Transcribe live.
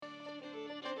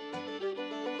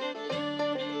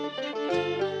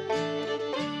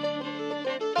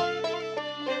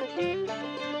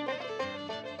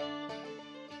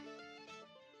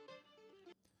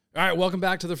right, welcome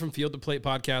back to the From Field to Plate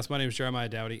podcast. My name is Jeremiah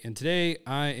Dowdy, and today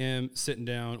I am sitting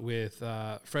down with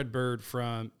Fred Bird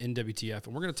from NWTF,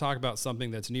 and we're going to talk about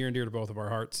something that's near and dear to both of our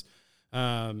hearts.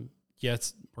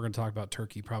 Yes, we're going to talk about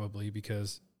turkey probably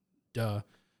because,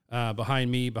 behind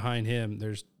me, behind him,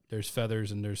 there's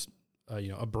feathers and there's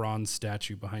a bronze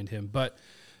statue behind him. But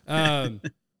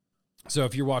so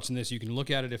if you're watching this, you can look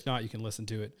at it. If not, you can listen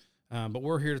to it. But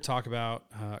we're here to talk about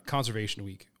Conservation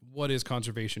Week. What is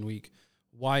Conservation Week?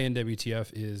 Why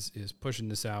NWTF is pushing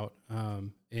this out.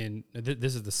 And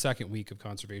this is the second week of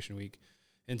Conservation Week.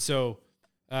 And so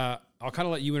I'll kind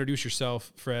of let you introduce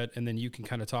yourself, Fred, and then you can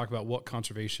kind of talk about what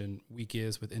Conservation Week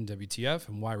is with NWTF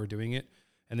and why we're doing it.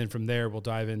 And then from there, we'll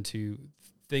dive into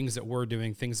things that we're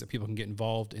doing, things that people can get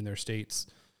involved in their states,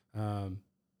 and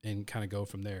kind of go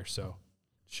from there. So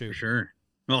shoot. For sure.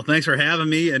 Well, thanks for having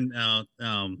me. And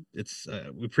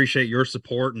we appreciate your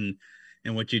support and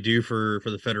what you do for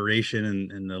the Federation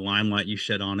and the limelight you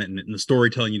shed on it and the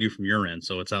storytelling you do from your end.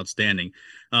 So it's outstanding.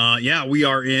 We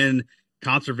are in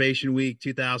Conservation Week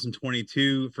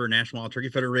 2022 for National Wild Turkey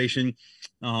Federation.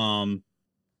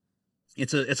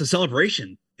 It's a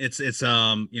celebration. It's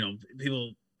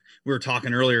people, we were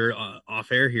talking earlier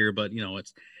off air here, but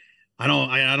I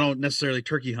don't necessarily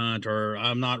turkey hunt, or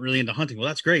I'm not really into hunting. Well,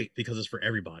 that's great because it's for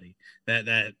everybody.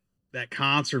 That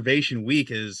Conservation Week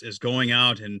is going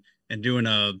out and doing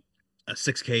a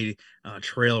 6K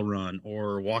trail run,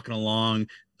 or walking along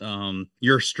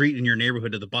your street in your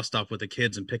neighborhood to the bus stop with the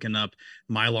kids and picking up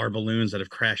Mylar balloons that have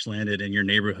crash landed in your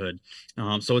neighborhood.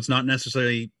 So it's not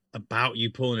necessarily about you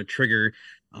pulling a trigger.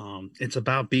 It's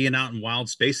about being out in wild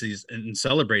spaces and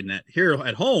celebrating that. Here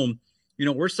at home,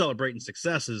 we're celebrating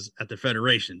successes at the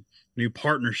Federation, new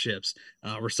partnerships.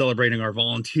 We're celebrating our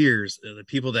volunteers, the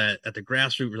people that at the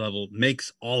grassroots level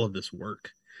makes all of this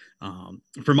work.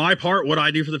 For my part, what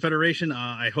I do for the Federation,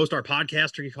 I host our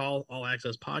podcast, Turkey Call All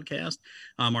Access Podcast.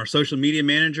 I'm our social media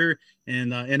manager,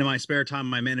 and in my spare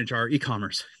time, I manage our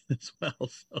e-commerce as well.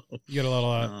 So you got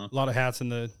a lot of hats in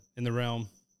the realm.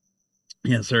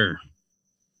 Yes, sir.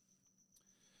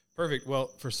 Perfect.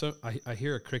 Well, I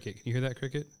hear a cricket. Can you hear that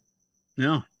cricket?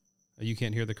 No. You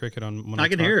can't hear the cricket on when I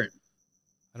can hear it.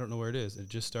 I don't know where it is. It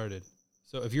just started.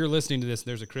 So if you're listening to this and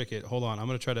there's a cricket, hold on. I'm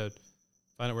going to try to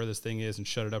find out where this thing is and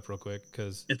shut it up real quick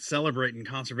because it's celebrating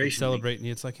conservation. It's celebrating.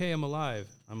 It's like, hey, I'm alive.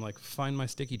 I'm like, find my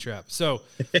sticky trap. So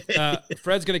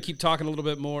Fred's going to keep talking a little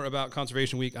bit more about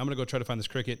Conservation Week. I'm going to go try to find this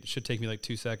cricket. It should take me like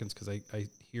 2 seconds because I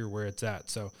hear where it's at.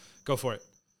 So go for it.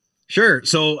 Sure.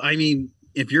 So,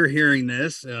 if you're hearing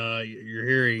this, you're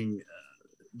hearing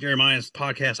Jeremiah's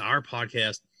podcast, our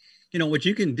podcast, what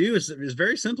you can do is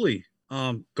very simply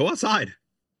go outside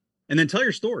and then tell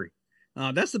your story.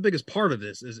 That's the biggest part of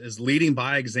this is leading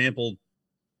by example,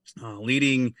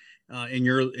 leading in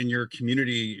your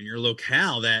community, in your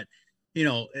locale, that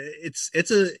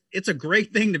it's a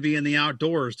great thing to be in the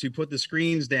outdoors, to put the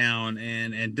screens down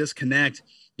and disconnect,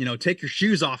 take your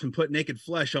shoes off and put naked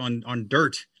flesh on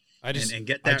dirt. I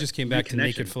just came back to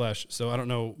naked flesh, so I don't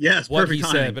know what he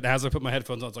said, but as I put my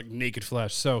headphones on, it's like naked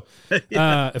flesh. So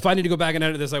if I need to go back and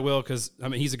edit this, I will, because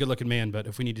he's a good-looking man, but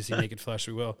if we need to see naked flesh,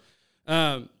 we will.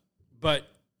 But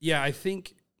yeah, I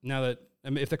think now that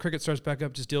if the cricket starts back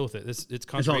up, just deal with it. It's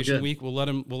Conservation Week. We'll let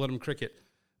him cricket.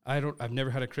 I've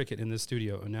never had a cricket in this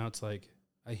studio, and now it's like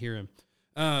I hear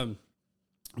him.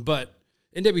 But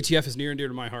NWTF is near and dear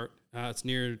to my heart. It's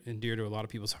near and dear to a lot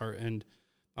of people's heart, and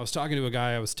I was talking to a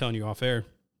guy I was telling you off air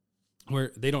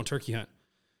where they don't turkey hunt.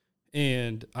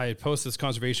 And I had posted this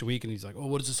Conservation Week, and he's like, oh,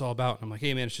 what is this all about? And I'm like,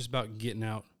 hey, man, it's just about getting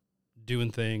out, doing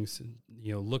things, and,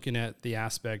 looking at the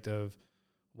aspect of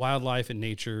wildlife and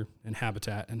nature and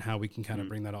habitat and how we can kind of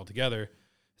bring that all together.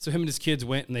 So him and his kids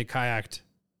went and they kayaked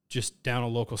just down a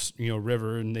local,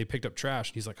 river, and they picked up trash.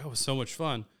 And he's like, oh, it was so much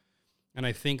fun. And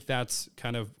I think that's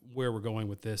kind of where we're going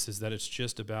with this, is that it's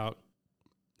just about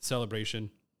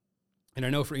celebration. And I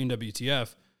know for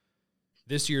NWTF,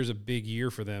 this year is a big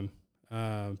year for them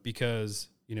because,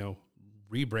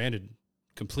 rebranded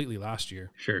completely last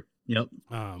year. Sure. Yep.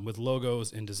 With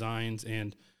logos and designs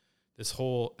and this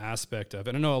whole aspect of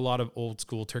it. I know a lot of old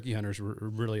school turkey hunters were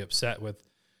really upset with,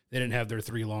 they didn't have their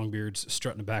 3 long beards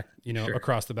strutting back, Sure.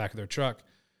 across the back of their truck.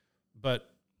 But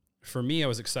for me, I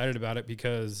was excited about it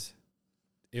because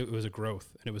it was a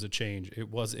growth and it was a change.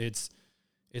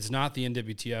 It's not the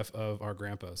NWTF of our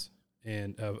grandpas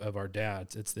and of our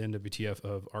dads. It's the NWTF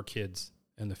of our kids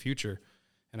and the future.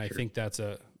 And I think that's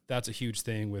a huge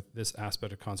thing with this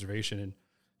aspect of conservation. And,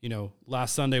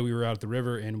 last Sunday we were out at the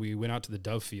river and we went out to the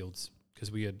dove fields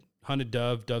because we had hunted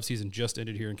dove. Dove season just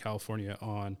ended here in California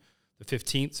on the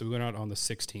 15th. So we went out on the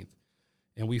 16th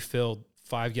and we filled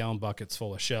 5-gallon buckets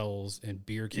full of shells and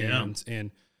beer cans. Yeah.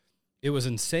 And it was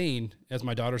insane as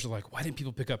my daughters were like, why didn't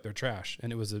people pick up their trash?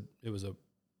 And it was a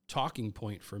talking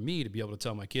point for me to be able to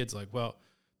tell my kids, like, well,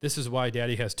 this is why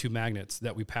Daddy has 2 magnets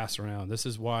that we pass around. This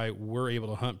is why we're able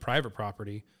to hunt private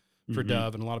property for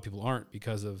dove, and a lot of people aren't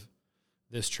because of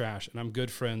this trash. And I'm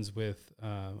good friends with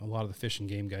a lot of the fish and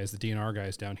game guys, the DNR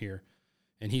guys down here.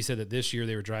 And he said that this year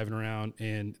they were driving around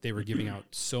and they were giving out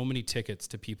so many tickets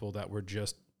to people that were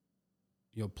just,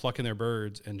 plucking their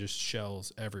birds and just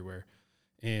shells everywhere.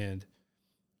 And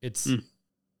it's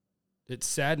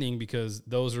saddening because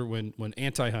those are when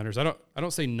anti-hunters, I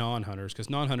don't say non-hunters because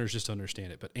non-hunters just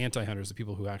understand it, but anti-hunters, the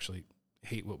people who actually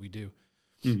hate what we do,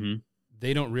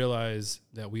 they don't realize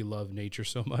that we love nature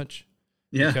so much.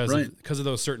 Yeah, because of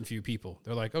those certain few people.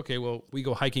 They're like, okay, well, we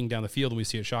go hiking down the field and we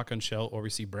see a shotgun shell or we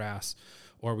see brass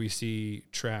or we see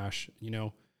trash,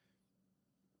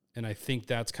 And I think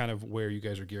that's kind of where you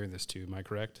guys are gearing this to. Am I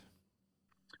correct?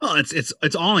 Well,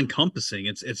 it's all encompassing.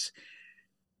 It's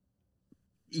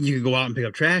you can go out and pick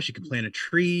up trash. You can plant a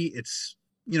tree. It's,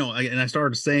 and I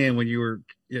started saying when you were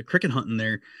cricket hunting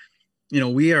there,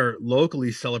 we are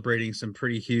locally celebrating some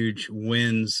pretty huge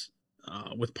wins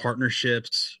with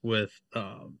partnerships, with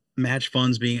match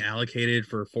funds being allocated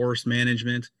for forest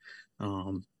management.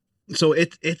 So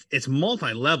it's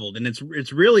multi-leveled, and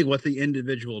it's really what the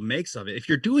individual makes of it. If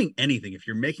you're doing anything, if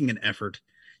you're making an effort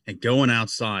and going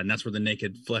outside, and that's where the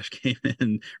naked flesh came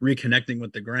in, reconnecting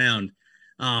with the ground,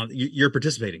 you're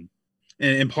participating.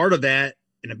 And part of that,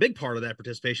 and a big part of that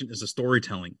participation is the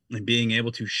storytelling and being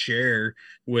able to share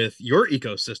with your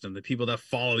ecosystem, the people that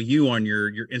follow you on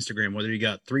your Instagram, whether you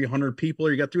got 300 people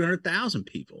or you got 300,000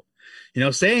 people,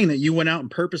 saying that you went out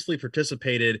and purposely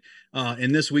participated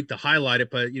in this week to highlight it.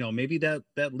 But, maybe that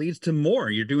leads to more.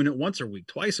 You're doing it once a week,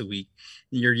 twice a week.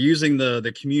 You're using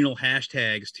the communal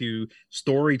hashtags to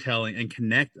storytelling and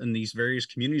connect in these various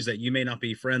communities that you may not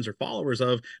be friends or followers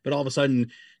of, but all of a sudden,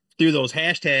 through those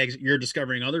hashtags, you're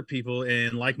discovering other people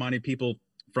and like-minded people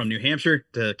from New Hampshire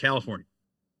to California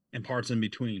and parts in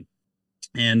between.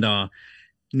 And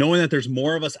knowing that there's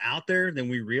more of us out there than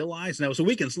we realize now, so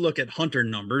we can look at hunter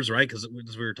numbers, right? Because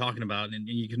as we were talking about, and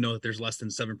you can know that there's less than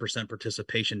 7%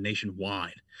 participation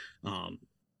nationwide.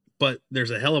 But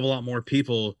there's a hell of a lot more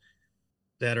people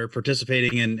that are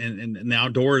participating in the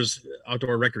outdoors,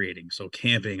 outdoor recreating. So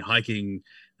camping, hiking,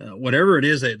 whatever it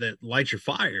is that lights your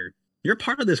fire. You're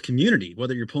part of this community,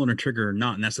 whether you're pulling a trigger or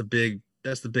not. And that's the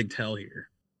big tell here.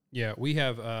 Yeah. We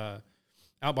have,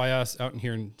 out by us out in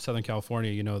here in Southern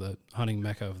California, the hunting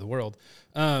mecca of the world.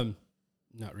 Not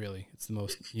really. It's the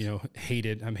most,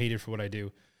 hated. I'm hated for what I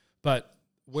do, but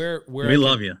where we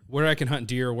love you, where I can hunt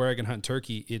deer, where I can hunt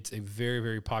turkey. It's a very,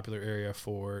 very popular area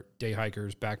for day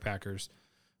hikers, backpackers.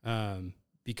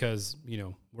 Because,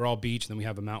 we're all beach and then we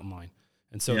have a mountain line.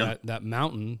 And so that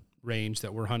mountain range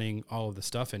that we're hunting all of the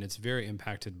stuff in, it's very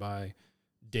impacted by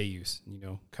day use,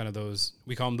 kind of those,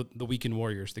 we call them the weekend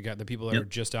warriors, the people that are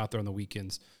just out there on the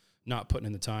weekends, not putting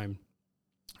in the time.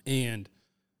 And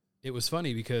it was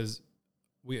funny because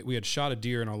we had shot a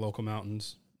deer in our local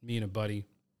mountains, me and a buddy,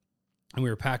 and we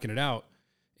were packing it out,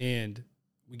 and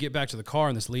we get back to the car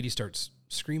and this lady starts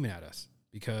screaming at us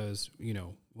because,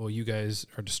 well, you guys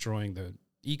are destroying the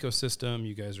ecosystem.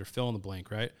 You guys are fill in the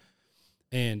blank. Right.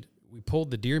 And we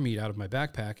pulled the deer meat out of my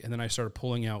backpack, and then I started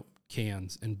pulling out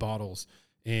cans and bottles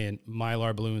and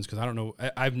Mylar balloons because I don't know.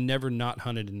 I've never not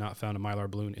hunted and not found a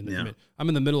Mylar balloon in the. I'm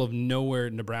in the middle of nowhere,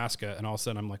 Nebraska, and all of a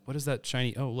sudden I'm like, "What is that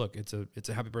shiny? Oh, look, it's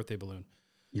a happy birthday balloon."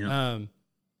 Yeah.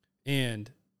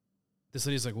 And this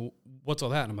lady's like, "Well, what's all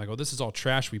that?" And I'm like, "Oh, this is all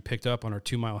trash we picked up on our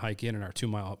 2-mile hike in and our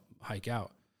 2-mile hike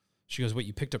out." She goes, "Wait,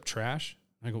 you picked up trash?"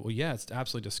 And I go, "Well, yeah, it's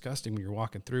absolutely disgusting when you're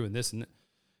walking through and this and."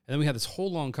 And then we had this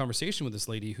whole long conversation with this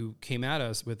lady who came at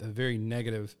us with a very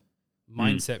negative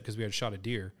mindset because we had shot a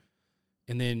deer.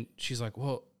 And then she's like,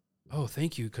 well, oh,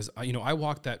 thank you. Because, I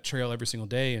walk that trail every single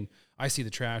day and I see the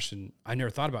trash and I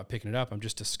never thought about picking it up. I'm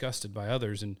just disgusted by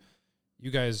others. And you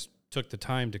guys took the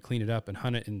time to clean it up and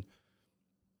hunt it. And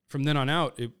from then on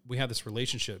out, we had this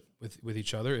relationship with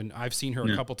each other. And I've seen her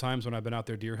a couple times when I've been out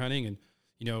there deer hunting.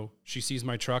 And, she sees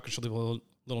my truck and she'll leave a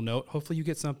little note. Hopefully you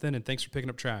get something and thanks for picking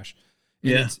up trash.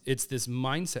 And it's this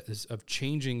mindset of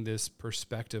changing this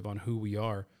perspective on who we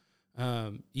are.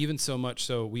 Even so much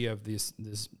so we have this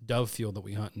dove field that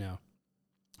we hunt now.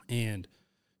 And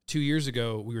 2 years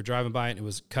ago we were driving by it and it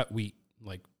was cut wheat,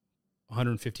 like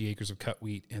 150 acres of cut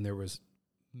wheat. And there was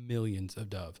millions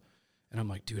of dove. And I'm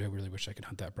like, dude, I really wish I could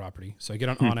hunt that property. So I get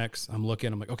on Onyx, I'm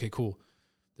looking, I'm like, okay, cool.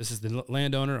 This is the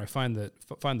landowner. I find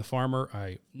the farmer.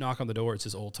 I knock on the door. It's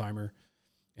his old timer.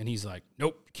 And he's like,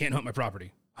 nope, can't hunt my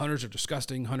property. hunters are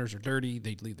disgusting. Hunters are dirty.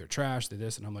 They leave their trash. They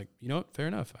this. And I'm like, you know what? Fair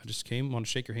enough. I just want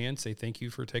to shake your hand, say thank you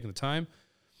for taking the time.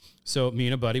 So me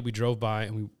and a buddy, we drove by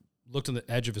and we looked on the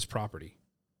edge of his property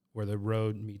where the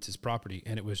road meets his property.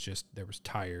 And it was just, there was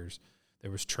tires,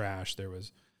 there was trash,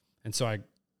 and so we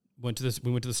went to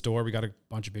the store. We got a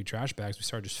bunch of big trash bags. We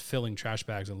started just filling trash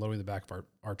bags and loading the back of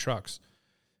our trucks.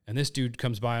 And this dude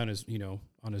comes by on his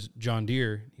John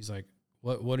Deere. He's like,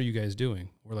 what are you guys doing?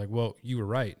 We're like, well, you were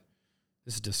right.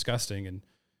 This is disgusting. And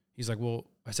he's like, well,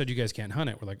 I said you guys can't hunt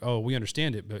it. We're like, oh, we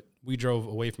understand it, but we drove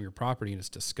away from your property and it's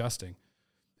disgusting.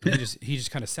 And he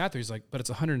just kind of sat there. He's like, but it's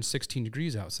 116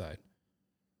 degrees outside.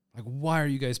 Like, why are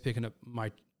you guys picking up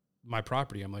my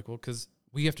property? I'm like, well, because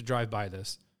we have to drive by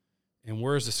this, and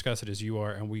we're as disgusted as you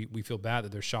are, and we feel bad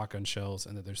that there's shotgun shells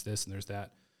and that there's this and there's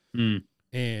that.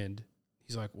 And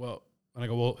he's like, well, and I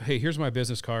go, well, hey, here's my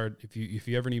business card. If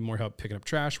you ever need more help picking up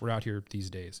trash, we're out here these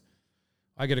days.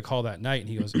 I get a call that night, and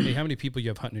he goes, hey, how many people you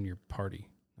have hunting in your party?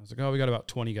 I was like, oh, we got about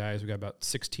 20 guys. We got about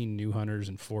 16 new hunters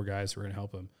and 4 guys who are going to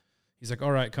help them. He's like,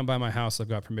 all right, come by my house. I've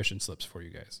got permission slips for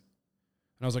you guys.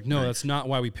 And I was like, no, that's not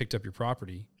why we picked up your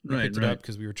property. We picked it up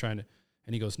because we were trying to,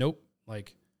 and he goes, nope.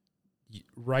 Like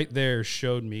right there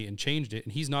showed me and changed it.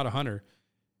 And he's not a hunter.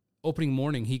 Opening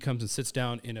morning, he comes and sits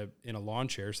down in a lawn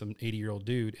chair, some 80-year-old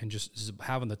dude, and just is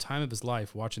having the time of his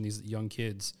life watching these young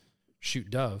kids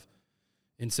shoot dove.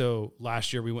 And so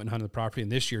last year we went and hunted the property,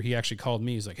 and this year he actually called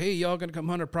me. He's like, hey, y'all gonna come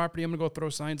hunt our property? I'm gonna go throw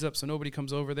signs up so nobody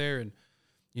comes over there. And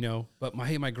but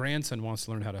my grandson wants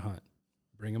to learn how to hunt.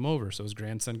 Bring him over. So his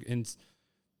grandson, and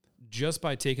just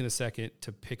by taking the second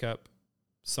to pick up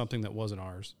something that wasn't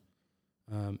ours,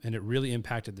 and it really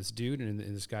impacted this dude and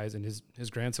this guy's, and his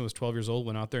grandson was 12 years old,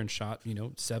 went out there and shot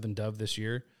 7 dove this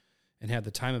year, and had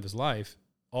the time of his life,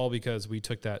 all because we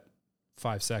took that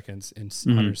 5 seconds in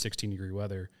 116-degree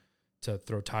weather to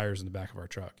throw tires in the back of our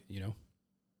truck.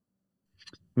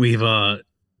 We've I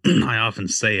often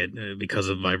say it because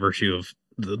of by virtue of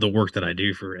the work that I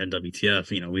do for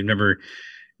NWTF. We've never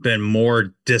been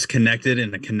more disconnected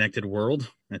in a connected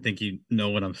world. I think you know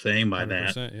what I'm saying by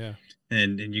that. Yeah.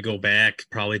 And you go back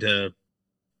probably to,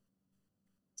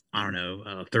 I don't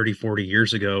know, 30, 40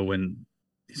 years ago when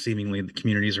seemingly the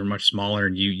communities are much smaller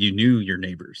and you knew your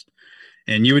neighbors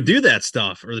and you would do that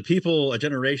stuff, or the people, a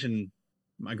generation,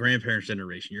 my grandparents'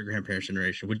 generation, your grandparents'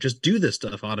 generation would just do this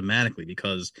stuff automatically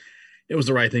because it was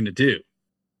the right thing to do.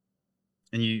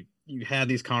 And you had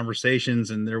these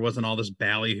conversations and there wasn't all this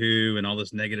ballyhoo and all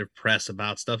this negative press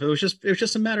about stuff. It was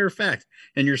just a matter of fact.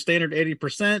 And your standard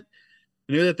 80%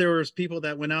 knew that there was people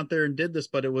that went out there and did this,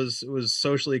 but it was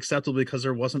socially acceptable because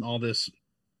there wasn't all this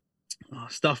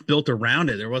stuff built around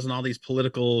it. There wasn't all these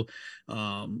politically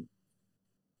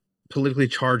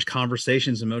charged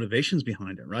conversations and motivations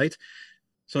behind it. Right.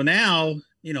 So now,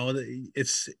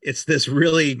 it's this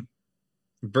really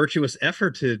virtuous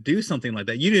effort to do something like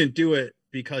that. You didn't do it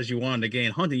because you wanted to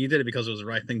gain hunting. You did it because it was the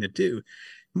right thing to do.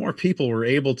 More people were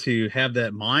able to have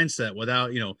that mindset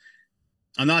without,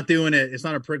 I'm not doing it. It's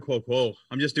not a prig quo.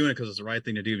 I'm just doing it because it's the right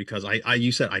thing to do because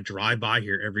you said I drive by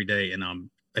here every day and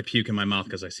I puke in my mouth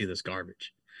because I see this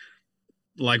garbage.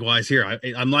 Likewise here,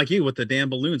 I'm like you with the damn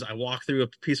balloons. I walk through a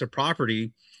piece of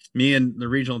property. Me and the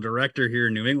regional director here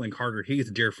in New England, Carter Heath,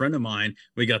 a dear friend of mine,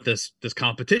 we got this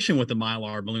competition with the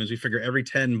Mylar balloons. We figure every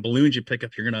 10 balloons you pick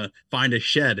up, you're going to find a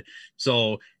shed.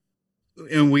 So,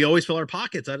 and we always fill our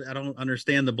pockets. I don't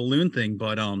understand the balloon thing,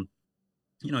 but, I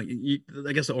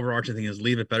guess the overarching thing is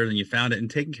leave it better than you found it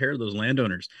and taking care of those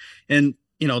landowners. And,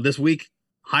 this week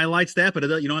highlights that, but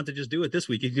you don't have to just do it this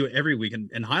week. You can do it every week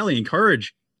and highly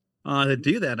encourage to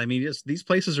do that. I mean, these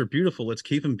places are beautiful. Let's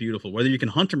keep them beautiful, whether you can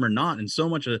hunt them or not. And so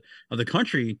much of the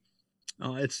country,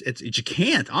 it's you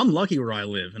can't. I'm lucky where I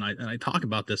live, and I talk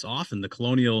about this often. The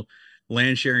colonial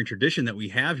land sharing tradition that we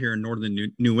have here in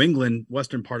northern New England,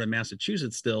 western part of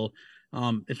Massachusetts, still.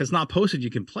 If it's not posted,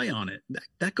 you can play on it.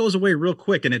 That goes away real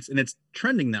quick, and it's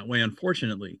trending that way,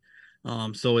 unfortunately.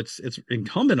 So it's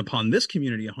incumbent upon this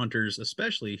community of hunters,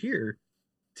 especially here,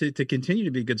 to continue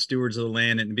to be good stewards of the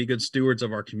land and be good stewards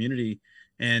of our community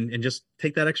and just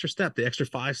take that extra step, the extra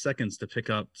 5 seconds to pick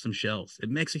up some shells. It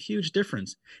makes a huge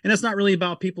difference. And it's not really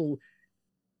about people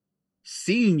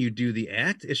seeing you do the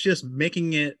act. It's just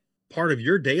making it part of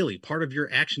your daily, part of your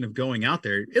action of going out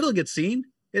there. It'll get seen.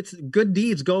 It's good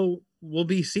deeds will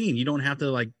be seen. You don't have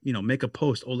to make a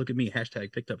post. Oh, look at me.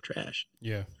 # picked up trash.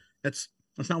 Yeah. That's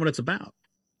not what it's about.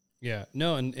 Yeah.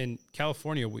 No. And in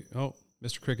California,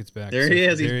 Mr. Cricket's back. There he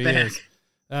is. He's back.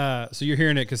 So you're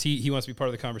hearing it because he wants to be part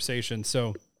of the conversation.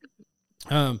 So,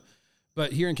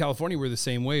 but here in California, we're the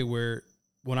same way where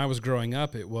when I was growing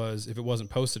up, if it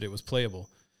wasn't posted, it was playable.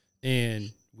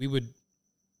 And we would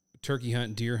turkey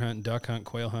hunt, deer hunt, duck hunt,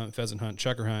 quail hunt, pheasant hunt,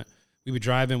 chukar hunt. We would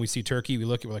drive in, we see turkey, we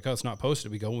look at, we're like, oh, it's not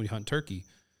posted. We go and we hunt turkey.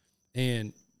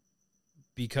 And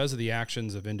because of the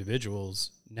actions of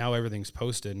individuals, now everything's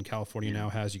posted, and California now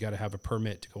has, you got to have a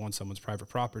permit to go on someone's private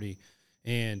property.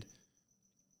 And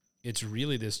it's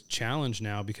really this challenge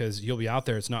now because you'll be out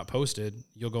there, it's not posted,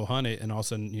 you'll go hunt it, and all of a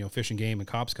sudden, you know, Fish and Game and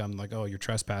cops come like, oh, you're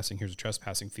trespassing, here's a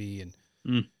trespassing fee.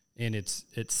 And it's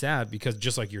sad because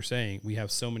just like you're saying, we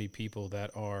have so many people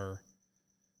that are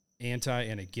anti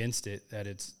and against it that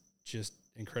it's just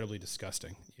incredibly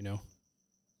disgusting, you know?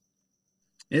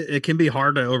 It can be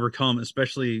hard to overcome,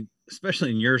 especially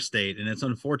in your state. And it's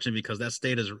unfortunate because that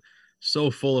state is so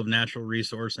full of natural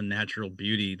resource and natural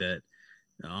beauty that,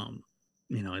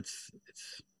 you know, it's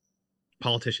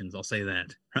politicians. I'll say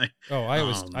that. Right. Oh,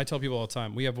 I tell people all the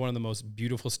time, we have one of the most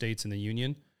beautiful states in the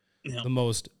union, the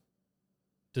most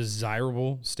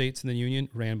desirable states in the union,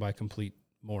 ran by complete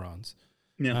morons.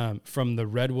 Yeah. From the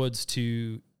redwoods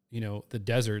to, you know, the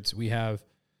deserts, we have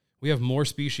more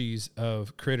species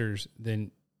of critters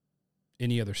than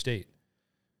any other state.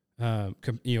 You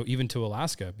know, even to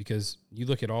Alaska, because you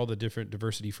look at all the different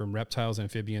diversity from reptiles,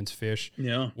 amphibians, fish.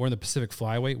 Yeah. We're in the Pacific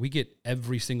Flyway. We get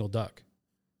every single duck,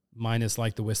 minus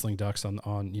like the whistling ducks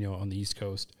on the East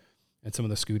Coast and some of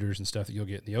the scooters and stuff that you'll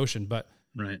get in the ocean. But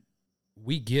right,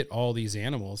 we get all these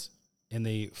animals and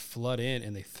they flood in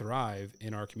and they thrive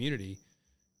in our community,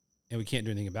 and we can't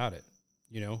do anything about it,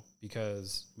 you know,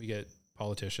 because we get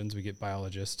politicians, we get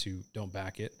biologists who don't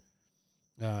back it.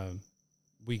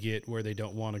 We get where they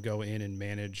don't want to go in and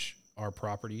manage our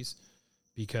properties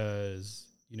because,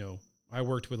 you know, I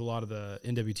worked with a lot of the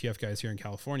NWTF guys here in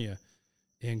California,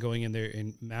 and going in there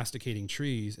and masticating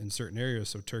trees in certain areas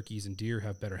so turkeys and deer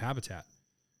have better habitat.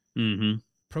 Mm-hmm.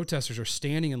 Protesters are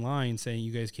standing in line saying,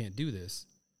 you guys can't do this.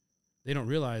 They don't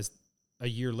realize a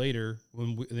year later,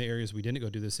 when in the areas we didn't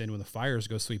go do this in, when the fires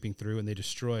go sweeping through and they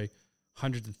destroy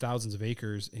hundreds of thousands of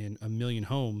acres and 1 million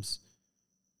homes,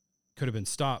 could have been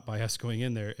stopped by us going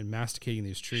in there and masticating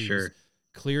these trees, sure,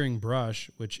 clearing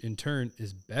brush, which in turn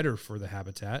is better for the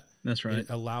habitat. That's right. It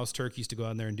allows turkeys to go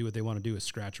out there and do what they want to do, is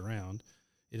scratch around.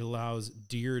 It allows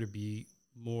deer to be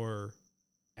more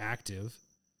active.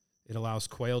 It allows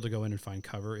quail to go in and find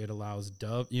cover. It allows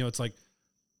dove, you know, it's like,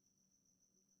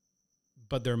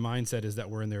 but their mindset is that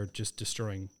we're in there just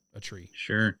destroying a tree.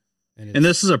 Sure. And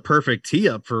this is a perfect tee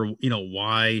up for, you know,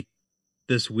 why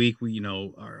this week we, you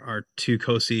know, our two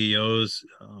co-CEOs,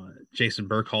 Jason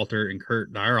Burkhalter and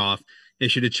Kurt Dyroff,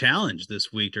 issued a challenge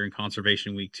this week during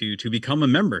Conservation Week to become a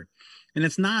member. And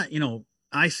it's not, you know,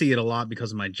 I see it a lot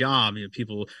because of my job. You know,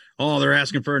 people, oh, they're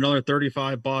asking for another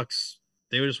 $35.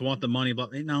 They just want the money,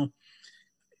 but you know.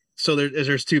 So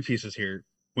there's two pieces here.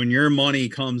 When your money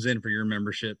comes in for your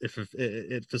membership, if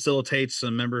it facilitates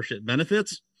some membership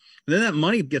benefits, then that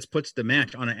money gets put to the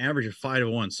match on an average of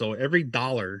 5-1. So every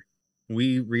dollar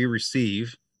we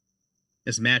receive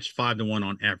is matched 5-1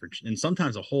 on average, and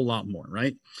sometimes a whole lot more,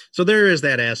 right? So there is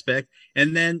that aspect.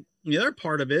 And then the other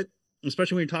part of it,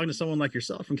 especially when you're talking to someone like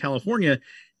yourself from California,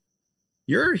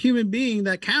 you're a human being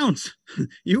that counts.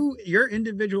 Your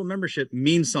individual membership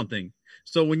means something.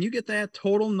 So when you get that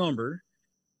total number,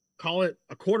 call it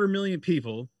 250,000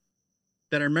 people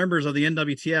that are members of the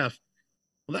NWTF,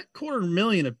 well, that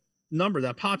 250,000 number,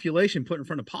 that population put in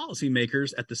front of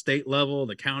policymakers at the state level,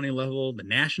 the county level, the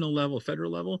national level,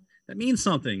 federal level, that means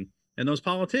something. And those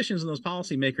politicians and those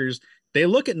policymakers, they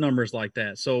look at numbers like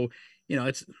that. So, you know,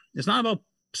 it's not about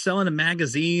selling a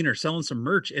magazine or selling some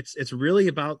merch. It's really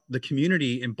about the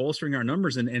community and bolstering our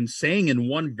numbers and saying in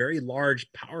one very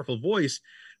large, powerful voice,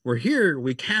 we're here,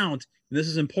 we count, and this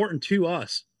is important to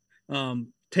us.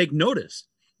 Take notice,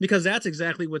 because that's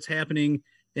exactly what's happening.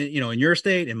 You know, in your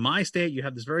state, in my state, you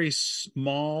have this very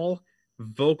small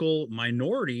vocal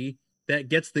minority that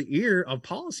gets the ear of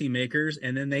policymakers,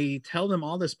 and then they tell them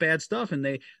all this bad stuff,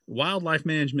 and wildlife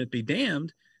management be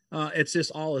damned. It's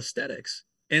just all aesthetics.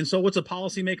 And so what's a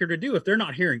policymaker to do if they're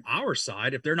not hearing our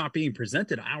side, if they're not being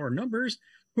presented our numbers?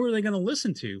 Who are they going to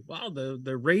listen to? Well,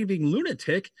 the raving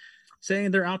lunatic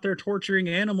saying they're out there torturing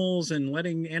animals and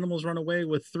letting animals run away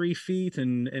with 3 feet,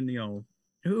 and you know,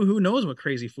 who knows what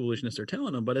crazy foolishness they're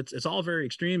telling them, but it's all very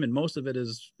extreme, and most of it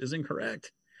is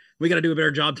incorrect. We got to do a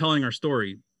better job telling our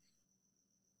story.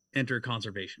 Enter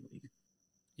Conservation League.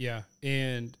 Yeah.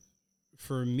 And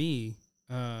for me,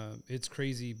 it's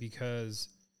crazy because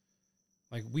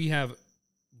like we have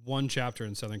one chapter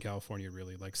in Southern California,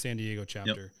 really, like San Diego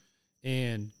chapter. Yep.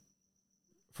 And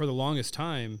for the longest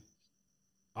time,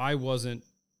 I wasn't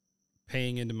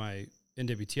paying into my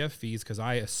NWTF fees because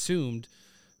I assumed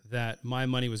that my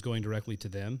money was going directly to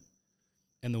them.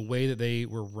 and the way that they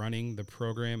were running the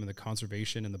program and the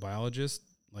conservation and the biologists,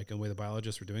 like the way the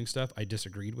biologists were doing stuff, I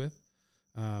disagreed with.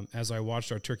 As I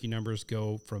watched our turkey numbers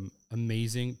go from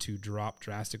amazing to drop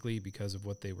drastically because of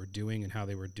what they were doing and how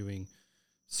they were doing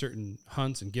certain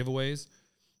hunts and giveaways.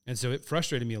 And so it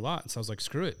frustrated me a lot. And so I was like,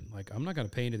 screw it. Like, I'm not going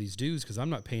to pay into these dues because I'm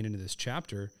not paying into this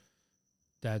chapter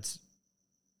that's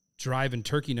driving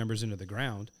turkey numbers into the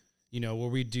ground, where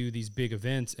we do these big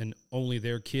events and only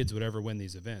their kids would ever win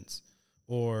these events.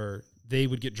 Or they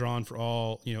would get drawn for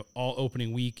all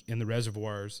opening week in the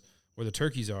reservoirs where the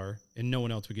turkeys are, and no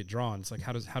one else would get drawn. It's like,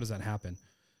 how does that happen?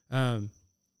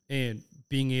 And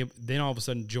being able, then all of a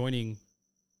sudden joining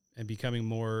and becoming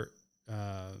more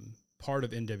part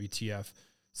of NWTF,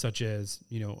 such as,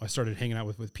 I started hanging out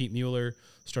with Pete Mueller,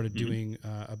 started doing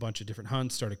a bunch of different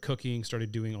hunts, started cooking,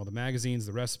 started doing all the magazines,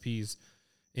 the recipes,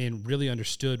 and really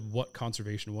understood what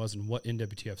conservation was and what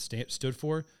NWTF stood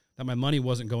for, that my money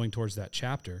wasn't going towards that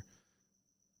chapter.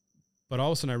 But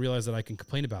all of a sudden I realized that I can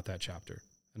complain about that chapter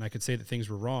and I could say that things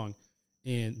were wrong.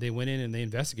 And they went in and they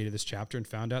investigated this chapter and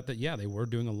found out that, they were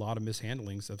doing a lot of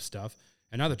mishandlings of stuff.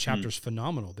 And now the chapter's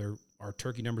phenomenal. Our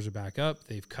turkey numbers are back up.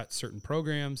 They've cut certain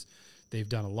programs. They've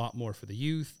done a lot more for the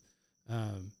youth.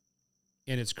 And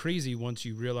it's crazy once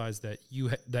you realize that you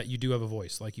do have a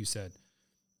voice, like you said.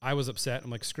 I was upset.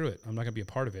 I'm like, screw it. I'm not going to be a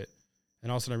part of it. And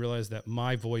all of a sudden I realized that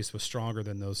my voice was stronger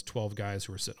than those 12 guys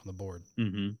who were sitting on the board.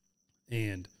 Mm-hmm.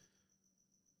 And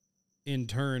in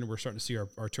turn, we're starting to see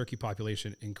our turkey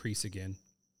population increase again.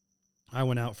 I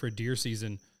went out for a deer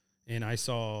season and I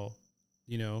saw,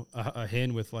 a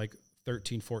hen with like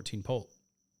 13, 14 poult.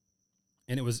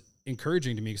 And it was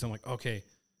encouraging to me because I'm like, okay,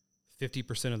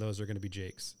 50% of those are going to be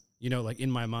Jake's. Like in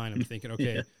my mind, I'm thinking,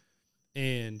 okay. Yeah.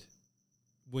 And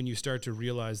when you start to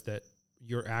realize that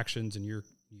your actions and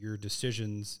your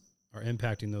decisions are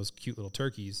impacting those cute little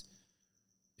turkeys,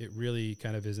 it really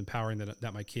kind of is empowering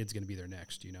that my kid's going to be there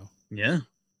next, Yeah.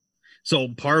 So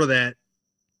part of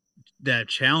that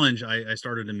challenge I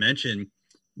started to mention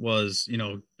was,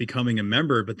 becoming a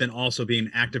member, but then also being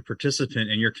an active participant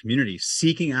in your community,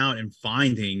 seeking out and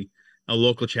finding a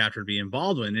local chapter to be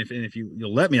involved in. And if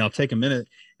you'll let me, I'll take a minute,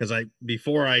 because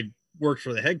before I worked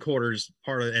for the headquarters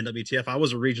part of NWTF, I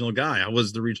was a regional guy. I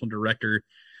was the regional director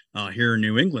here in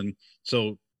New England.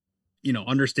 So,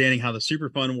 understanding how the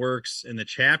Superfund works and the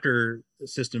chapter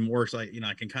system works, I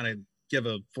can kind of give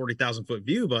a 40,000 foot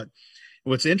view. But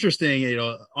what's interesting,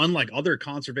 unlike other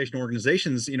conservation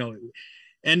organizations,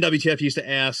 NWTF used to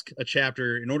ask a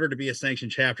chapter, in order to be a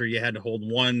sanctioned chapter, you had to hold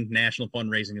one national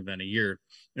fundraising event a year.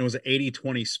 And it was an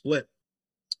 80-20 split.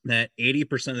 That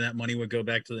 80% of that money would go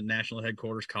back to the national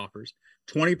headquarters coffers.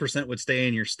 20% would stay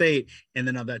in your state. And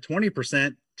then of that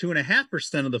 20%,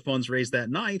 2.5% of the funds raised that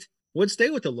night would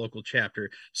stay with the local chapter.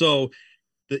 So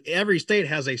every state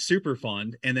has a super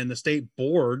fund, and then the state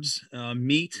boards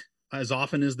meet as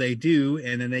often as they do,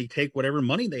 and then they take whatever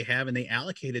money they have and they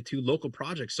allocate it to local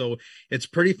projects. So it's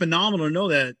pretty phenomenal to know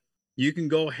that you can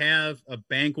go have a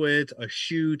banquet, a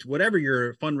shoot, whatever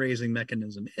your fundraising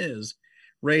mechanism is,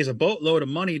 raise a boatload of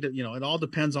money to, it all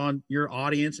depends on your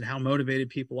audience and how motivated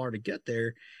people are to get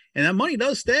there. And that money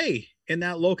does stay in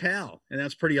that locale. And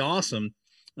that's pretty awesome.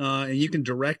 And you can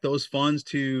direct those funds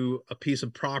to a piece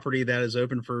of property that is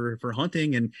open for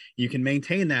hunting, and you can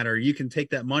maintain that, or you can take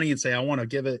that money and say, I want to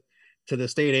give it to the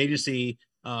state agency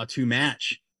to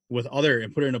match with other,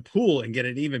 and put it in a pool and get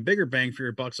an even bigger bang for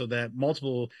your buck, so that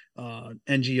multiple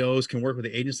NGOs can work with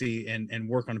the agency and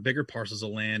work on bigger parcels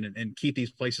of land and keep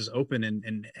these places open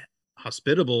and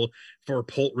hospitable for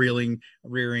poult rearing,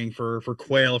 for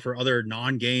quail, for other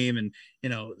non-game and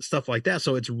stuff like that.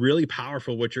 So it's really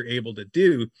powerful what you're able to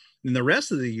do. And the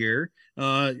rest of the year,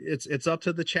 it's up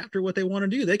to the chapter what they want to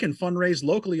do. They can fundraise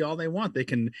locally all they want. They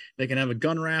can have a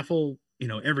gun raffle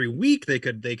every week. They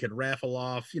could raffle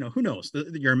off, who knows,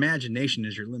 your imagination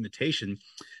is your limitation,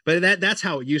 but that's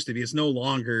how it used to be. It's no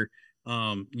longer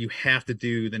you have to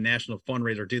do the national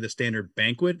fundraiser, do the standard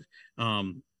banquet,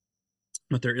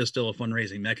 but there is still a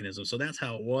fundraising mechanism. So that's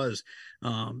how it was.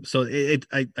 So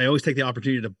I always take the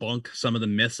opportunity to debunk some of the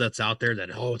myths that's out there that,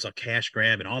 it's a cash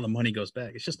grab and all the money goes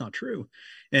back. It's just not true.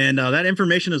 And that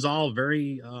information is all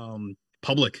very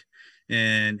public.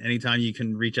 And anytime you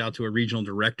can reach out to a regional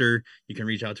director, you can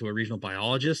reach out to a regional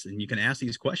biologist, and you can ask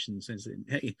these questions and say,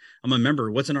 hey, I'm a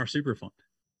member. What's in our super fund?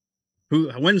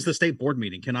 When's the state board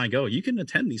meeting? Can I go? You can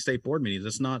attend these state board meetings.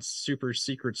 It's not super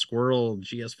secret squirrel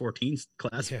GS-14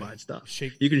 classified stuff.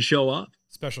 You can show up.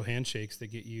 Special handshakes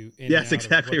that get you in. Yes,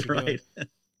 exactly right.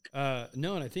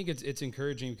 No, and I think it's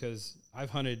encouraging because I've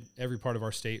hunted every part of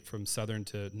our state from southern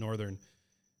to northern,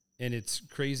 and it's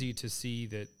crazy to see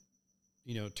that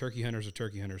turkey hunters are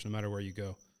turkey hunters no matter where you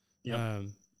go. Yep.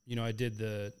 I did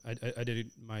I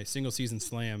did my single season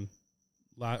slam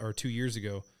 2 years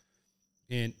ago.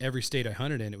 In every state I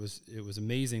hunted in, it was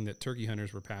amazing that turkey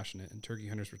hunters were passionate and turkey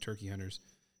hunters were turkey hunters.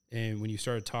 And when you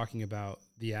started talking about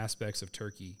the aspects of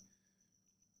turkey,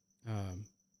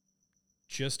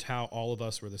 just how all of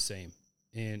us were the same.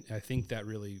 And I think that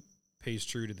really pays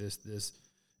true to this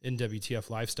NWTF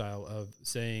lifestyle of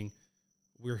saying,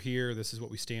 we're here, this is what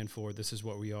we stand for, this is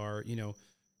what we are.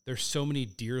 There's so many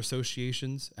deer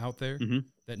associations out there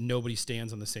that nobody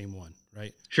stands on the same one,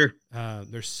 right? Sure.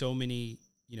 There's so many,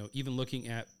 even looking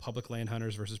at public land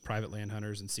hunters versus private land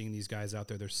hunters and seeing these guys out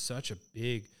there, there's such a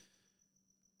big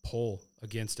pull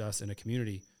against us in a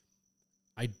community.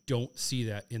 I don't see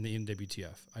that in the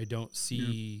NWTF. I don't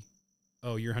see,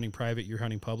 oh, you're hunting private, you're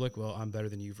hunting public. Well, I'm better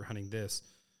than you for hunting this.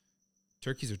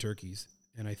 Turkeys are turkeys.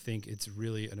 And I think it's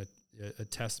really a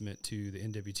testament to the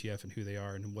NWTF and who they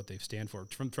are and what they stand for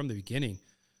from the beginning.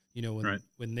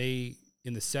 When they,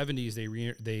 in the 70s,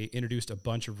 they introduced a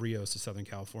bunch of Rios to Southern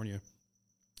California.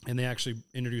 And they actually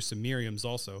introduced some Merriams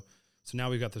also. So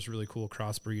now we've got this really cool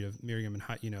crossbreed of Merriam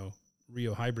and,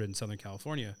 Rio hybrid in Southern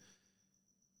California.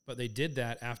 But they did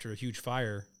that after a huge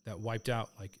fire that wiped out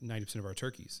like 90% of our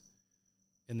turkeys.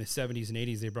 In the 70s and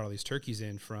 80s, they brought all these turkeys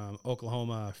in from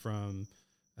Oklahoma, from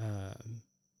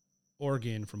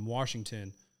Oregon, from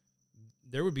Washington.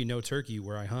 There would be no turkey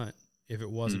where I hunt if it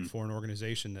wasn't for an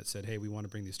organization that said, hey, we want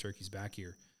to bring these turkeys back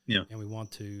here. Yeah. And we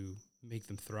want to make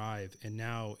them thrive. And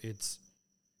now it's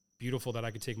beautiful that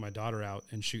I could take my daughter out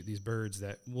and shoot these birds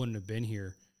that wouldn't have been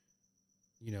here,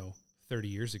 30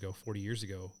 years ago, 40 years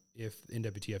ago, if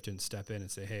NWTF didn't step in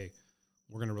and say, hey,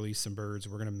 we're going to release some birds,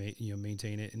 we're going to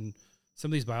maintain it. And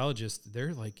some of these biologists,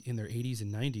 they're like in their 80s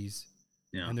and 90s,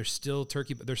 and they're still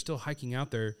but they're still hiking out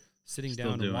there, sitting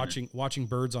down and watching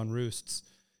birds on roosts.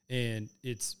 And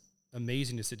it's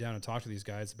amazing to sit down and talk to these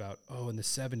guys about, in the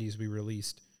 70s we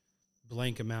released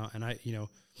blank amount. And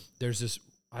there's this,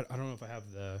 I don't know if I have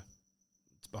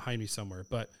it's behind me somewhere,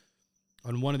 but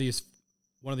on one of these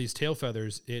tail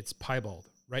feathers, it's piebald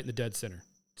right in the dead center.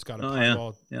 It's got a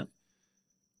piebald. Yeah.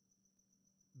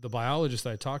 The biologist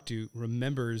that I talked to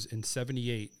remembers in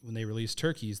 78 when they released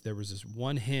turkeys, there was this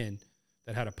one hen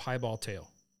that had a piebald tail.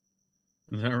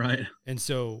 Is that right? And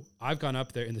so I've gone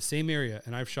up there in the same area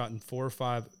and I've shot in 4 or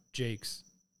 5 jakes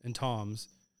and toms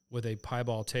with a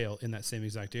piebald tail in that same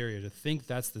exact area. To think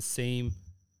that's the same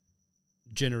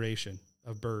generation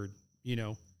of bird,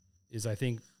 is I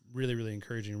think really, really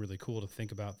encouraging and really cool to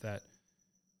think about that.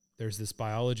 There's this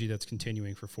biology that's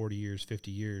continuing for 40 years, 50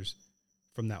 years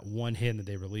from that one hen that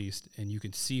they released, and you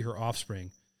can see her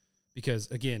offspring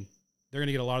because, again, they're going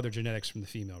to get a lot of their genetics from the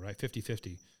female, right?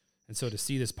 50-50. And so to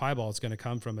see this piebald is going to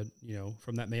come from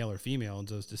from that male or female. And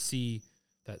so to see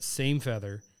that same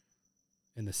feather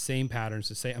and the same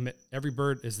patterns, every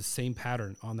bird is the same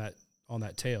pattern on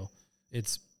that tail.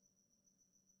 It's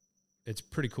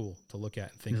pretty cool to look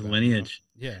at and think about. Lineage.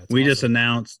 Yeah. We just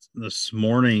announced this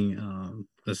morning,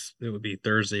 it would be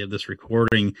Thursday of this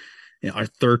recording, our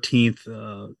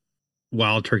 13th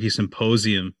Wild Turkey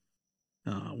Symposium.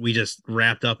 We just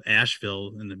wrapped up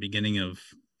Asheville in the beginning of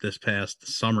this past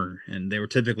summer, and they were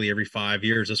typically every 5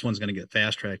 years. This one's going to get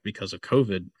fast tracked because of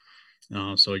COVID.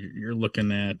 So you're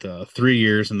looking at 3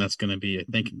 years, and that's going to be, I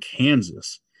think,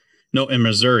 in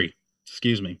Missouri,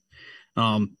 excuse me.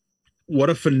 What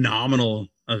a phenomenal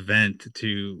event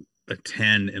to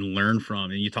attend and learn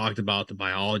from. And you talked about the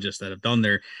biologists that have done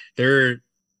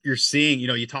you're seeing,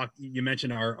 you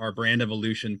mentioned our brand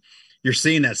evolution. You're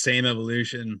seeing that same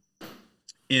evolution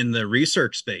in the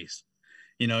research space.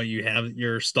 You have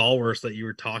your stalwarts that you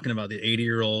were talking about, the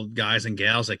 80-year-old guys and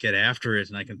gals that get after it.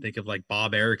 And I can think of like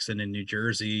Bob Erickson in New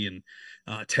Jersey and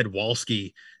Ted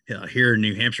Walsky here in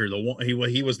New Hampshire.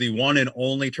 He was the one and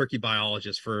only turkey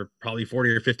biologist for probably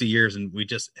 40 or 50 years. And we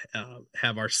just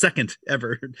have our second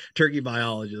ever turkey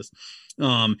biologist.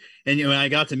 And I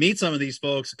got to meet some of these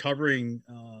folks covering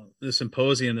the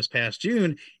symposium this past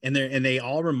June, and they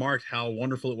all remarked how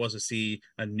wonderful it was to see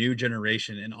a new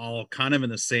generation and all kind of in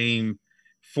the same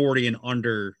 40 and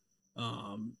under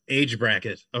age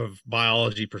bracket of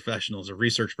biology professionals, of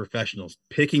research professionals,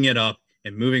 picking it up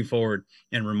and moving forward,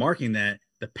 and remarking that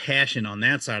the passion on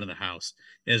that side of the house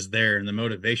is there, and the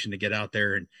motivation to get out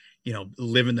there and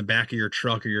live in the back of your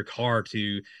truck or your car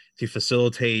to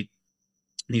facilitate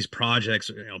these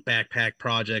projects, backpack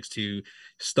projects, to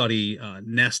study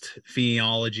nest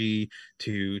phenology,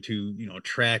 to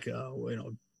track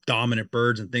dominant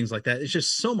birds and things like that. It's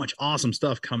just so much awesome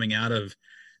stuff coming out of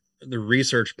the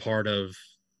research part of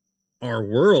our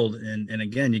world. And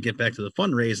again, you get back to the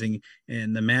fundraising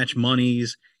and the match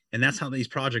monies And that's how these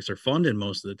projects are funded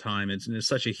most of the time. It's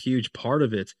such a huge part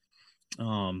of it.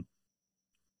 Um,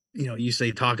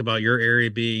 you talk about your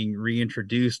area being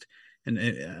reintroduced and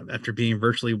after being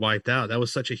virtually wiped out. That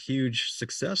was such a huge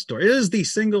success story. It is the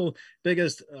single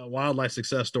biggest wildlife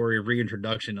success story of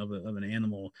reintroduction of an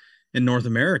animal in North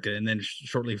America, and then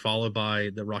shortly followed by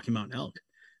the Rocky Mountain elk.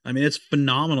 I mean, it's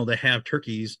phenomenal to have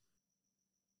turkeys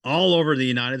all over the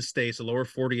United States, the lower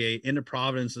 48, into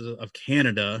provinces of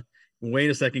Canada.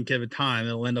 Wait a second, give it time.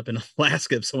 It'll end up in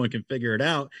Alaska if someone can figure it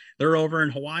out. They're over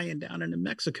in Hawaii and down into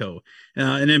Mexico,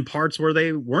 and in parts where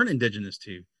they weren't indigenous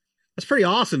to. That's pretty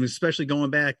awesome, especially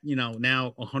going back,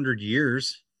 now 100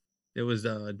 years. It was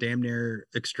damn near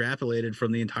extrapolated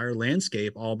from the entire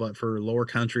landscape, all but for lower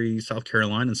country, South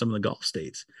Carolina, and some of the Gulf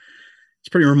states. It's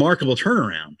a pretty remarkable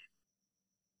turnaround.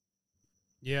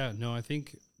 Yeah, no, I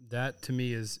think that to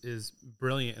me is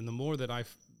brilliant. And the more that I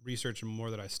research and the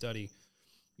more that I study,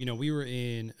 we were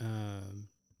in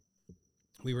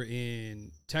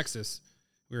Texas.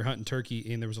 We were hunting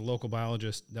turkey, and there was a local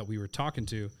biologist that we were talking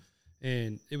to,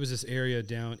 and it was this area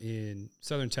down in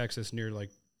southern Texas near like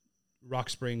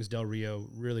Rock Springs, Del Rio,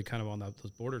 really kind of on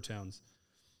those border towns.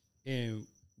 And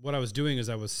what I was doing is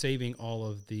I was saving all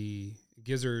of the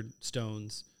gizzard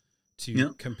stones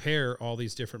to compare all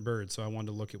these different birds. So I wanted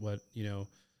to look at what,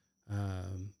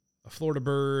 a Florida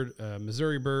bird, a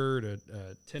Missouri bird,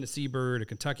 a Tennessee bird, a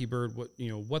Kentucky bird,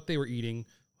 what they were eating,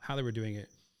 how they were doing it.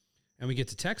 And we get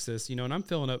to Texas, and I'm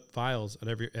filling up files at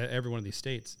every one of these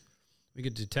states. We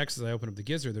get to Texas, I open up the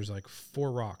gizzard, there's like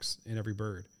 4 rocks in every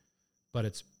bird, but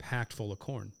it's packed full of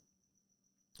corn.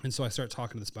 And so I start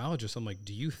talking to this biologist. I'm like,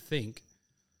 do you think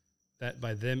that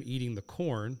by them eating the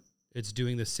corn, it's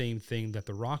doing the same thing that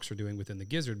the rocks are doing within the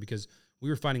gizzard? Because we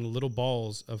were finding little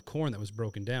balls of corn that was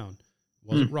broken down. It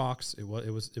wasn't rocks. It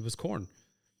was corn.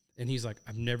 And he's like,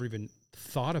 I've never even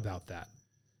thought about that.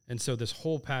 And so this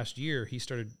whole past year, he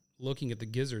started looking at the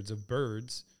gizzards of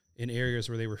birds in areas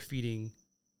where they were feeding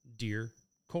deer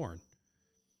corn.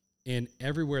 And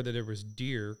everywhere that there was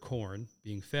deer corn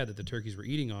being fed that the turkeys were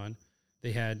eating on,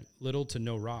 they had little to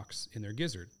no rocks in their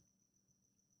gizzard.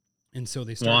 And so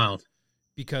they started,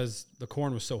 because the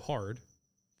corn was so hard,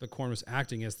 the corn was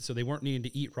acting so they weren't needing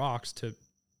to eat rocks to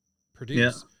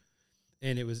produce. Yeah.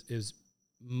 And it was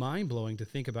mind blowing to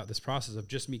think about this process of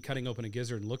just me cutting open a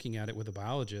gizzard and looking at it with a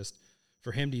biologist,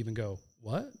 for him to even go,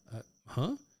 what?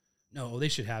 No, they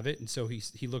should have it. And so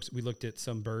we looked at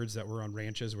some birds that were on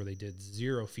ranches where they did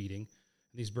 0 feeding.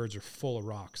 And these birds are full of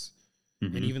rocks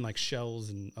and even like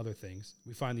shells and other things.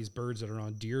 We find these birds that are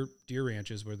on deer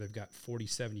ranches where they've got 40,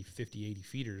 70, 50, 80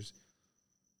 feeders,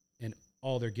 and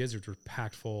all their gizzards were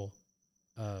packed full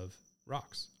of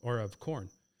rocks or of corn.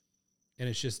 And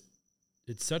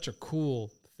it's such a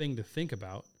cool thing to think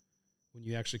about when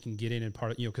you actually can get in and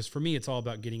part of, because for me, it's all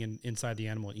about getting inside the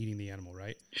animal and eating the animal,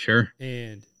 right? Sure.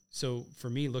 And so for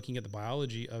me, looking at the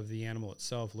biology of the animal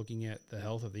itself, looking at the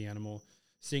health of the animal,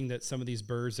 seeing that some of these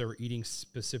birds that were eating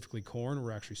specifically corn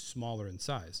were actually smaller in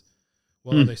size.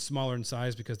 Well, are they smaller in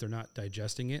size because they're not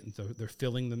digesting it, and so they're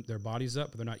filling their bodies up,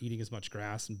 but they're not eating as much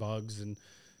grass and bugs, and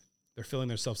they're filling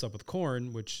themselves up with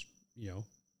corn, which,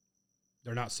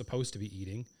 they're not supposed to be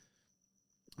eating.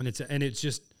 And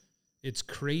it's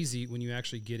crazy when you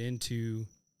actually get into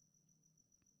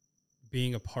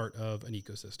being a part of an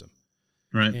ecosystem.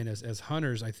 Right. And as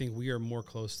hunters, I think we are more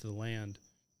close to the land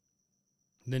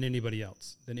than anybody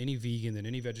else, than any vegan, than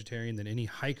any vegetarian, than any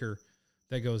hiker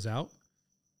that goes out,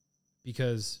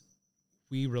 because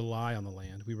we rely on the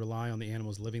land. We rely on the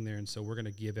animals living there. And so we're going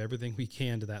to give everything we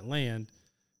can to that land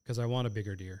because I want a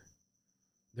bigger deer.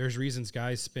 There's reasons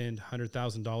guys spend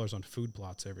 $100,000 on food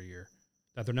plots every year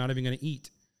that they're not even going to eat.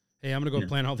 Hey, I'm going to go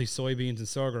plant all these soybeans and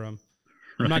sorghum.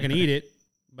 I'm not going to eat it,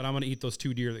 but I'm going to eat those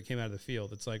 2 deer that came out of the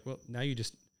field. It's like, well, now you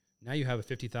have a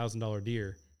 $50,000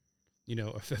 deer, a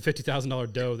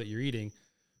 $50,000 doe that you're eating,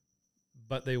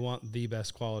 but they want the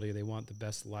best quality. They want the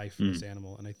best life for this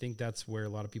animal. And I think that's where a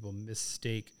lot of people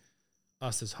mistake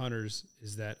us as hunters,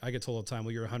 is that I get told all the time,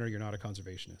 well, you're a hunter, you're not a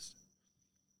conservationist.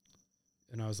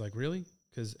 And I was like, really?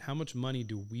 Because how much money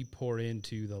do we pour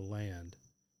into the land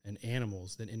and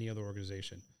animals than any other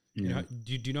organization? Do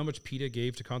you know how much PETA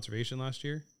gave to conservation last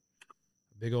year?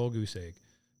 A big old goose egg,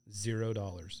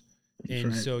 $0.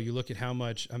 And so you look at how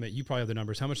much, you probably have the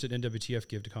numbers. How much did NWTF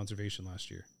give to conservation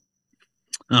last year?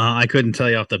 I couldn't tell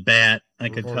you off the bat. I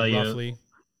could tell you roughly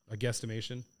a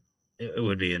guesstimation. It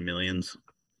would be in millions.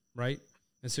 Right.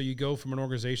 And so you go from an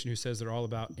organization who says they're all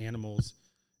about animals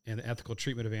and the ethical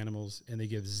treatment of animals, and they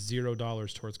give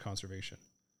 $0 towards conservation.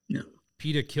 Yeah.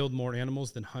 PETA killed more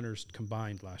animals than hunters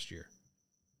combined last year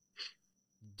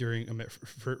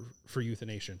for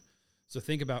euthanation. So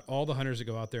think about all the hunters that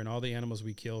go out there and all the animals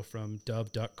we kill, from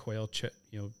dove, duck, quail,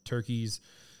 turkeys,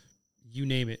 you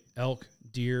name it, elk,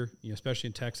 deer, especially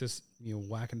in Texas,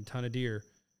 whacking a ton of deer.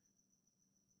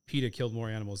 PETA killed more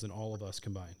animals than all of us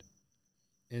combined.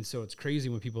 And so it's crazy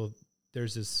when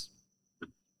there's this,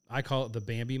 I call it the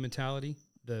Bambi mentality,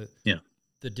 the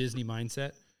Disney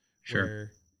mindset,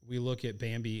 where we look at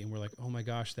Bambi and we're like, oh my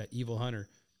gosh, that evil hunter.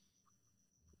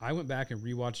 I went back and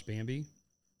rewatched Bambi,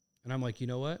 and I'm like, you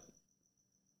know what?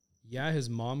 Yeah, his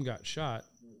mom got shot,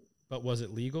 but was it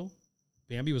legal?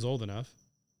 Bambi was old enough.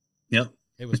 Yep.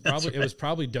 It was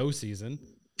probably doe season.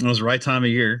 It was the right time of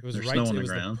year. It was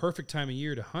the perfect time of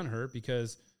year to hunt her,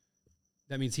 because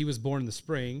that means he was born in the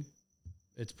spring.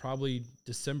 It's probably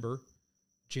December,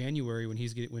 January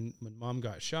when mom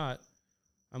got shot.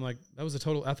 I'm like, that was a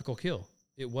total ethical kill.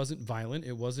 It wasn't violent.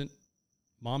 It wasn't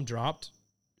mom dropped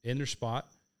in their spot.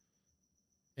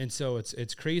 And so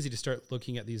it's crazy to start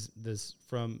looking at this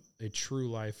from a true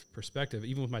life perspective.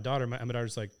 Even with my daughter, my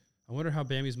daughter's like, I wonder how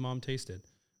Bambi's mom tasted.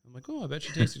 I'm like, oh, I bet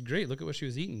she tasted great. Look at what she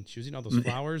was eating. She was eating all those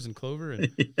flowers and clover. And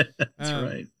that's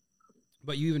right.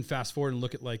 But you even fast forward and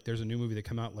look at, like, there's a new movie that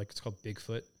come out, like, it's called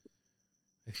Bigfoot,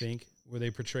 I think, where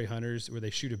they portray hunters, where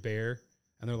they shoot a bear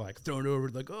and they're like throwing it over,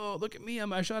 like, oh, look at me,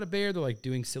 I shot a bear. They're like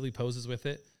doing silly poses with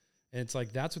it. And it's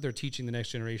like, that's what they're teaching the next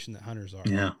generation that hunters are.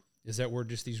 Yeah. Is that we're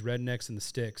just these rednecks in the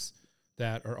sticks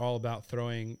that are all about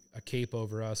throwing a cape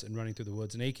over us and running through the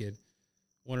woods naked.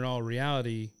 When in all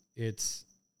reality,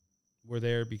 we're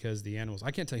there because the animals. I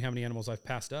can't tell you how many animals I've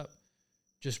passed up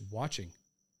just watching.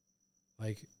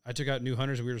 Like, I took out new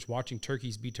hunters and we were just watching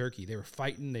turkeys be turkey. They were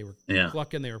fighting, they were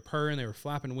clucking, they were purring, they were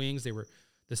flapping wings.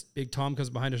 This big tom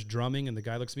comes behind us drumming, and the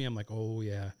guy looks at me. I'm like, oh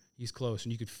yeah, he's close.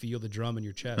 And you could feel the drum in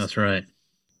your chest. That's right.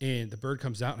 And the bird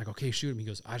comes out and I go, okay, shoot him. He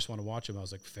goes, I just want to watch him. I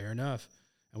was like, fair enough.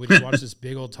 And we just watched this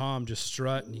big old tom just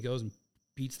strut, and he goes and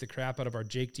beats the crap out of our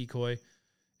Jake decoy.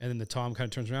 And then the tom kind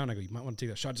of turns around and I go, you might want to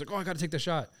take that shot. He's like, oh, I got to take that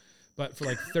shot. But for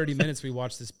like 30 minutes, we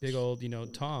watched this big old,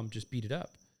 tom just beat it up.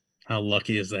 How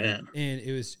lucky is that? And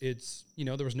there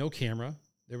was no camera.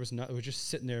 It was just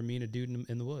sitting there, me and a dude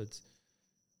in the woods.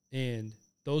 And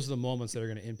those are the moments that are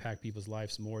going to impact people's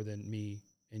lives more than me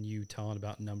and you telling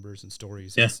about numbers and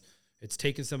stories. Yeah. It's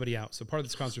taking somebody out. So part of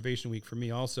this conservation week for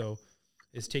me also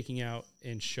is taking out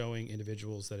and showing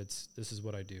individuals that this is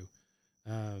what I do.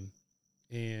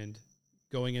 And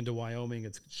going into Wyoming,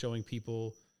 it's showing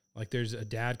people, like, there's a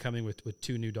dad coming with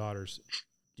two new daughters.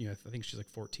 I think she's like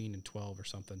 14 and 12 or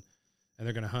something. And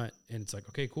they're going to hunt. And it's like,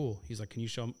 okay, cool. He's like,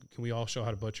 can we all show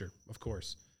how to butcher? Of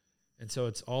course. And so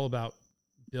it's all about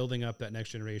building up that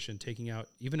next generation, taking out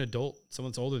even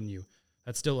someone's older than you.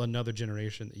 That's still another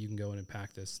generation that you can go and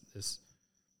impact this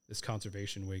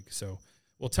conservation week. So,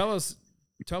 well, tell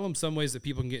them some ways that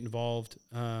people can get involved.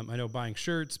 I know buying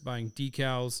shirts, buying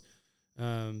decals,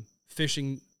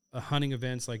 fishing, hunting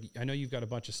events. Like, I know you've got a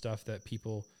bunch of stuff that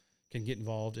people can get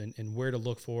involved in, and where to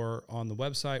look for on the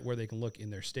website, where they can look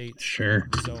in their state. Sure.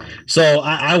 So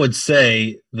I would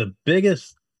say the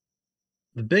biggest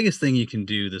thing you can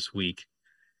do this week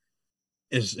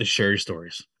is share your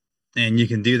stories. And you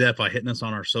can do that by hitting us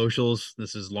on our socials.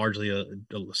 This is largely a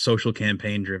social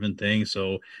campaign driven thing.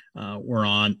 So we're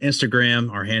on Instagram.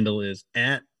 Our handle is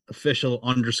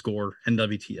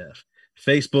 @official_NWTF.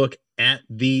 Facebook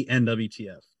 @the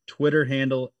NWTF. Twitter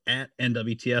handle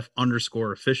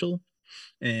 @NWTF_official.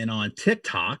 And on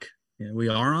TikTok, we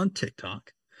are on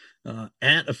TikTok,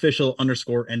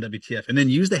 @official_NWTF. And then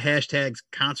use the hashtags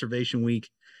Conservation Week,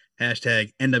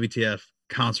 #NWTF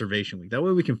Conservation Week. That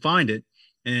way we can find it,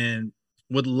 and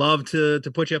would love to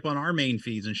put you up on our main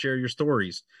feeds and share your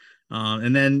stories.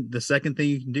 And then the second thing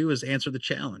you can do is answer the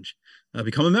challenge,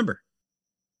 become a member.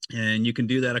 And you can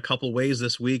do that a couple ways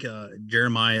this week.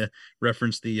 Jeremiah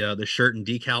referenced the shirt and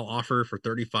decal offer for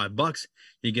 $35.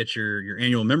 You get your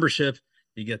annual membership.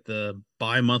 You get the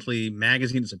bi-monthly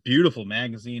magazine. It's a beautiful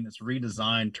magazine. It's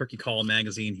redesigned, Turkey Call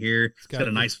magazine here. It's got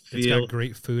a nice feel. It's got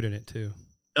great food in it too.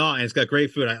 Oh, and it's got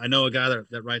great food. I know a guy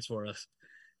that writes for us,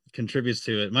 contributes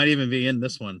to it. Might even be in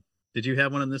this one. Did you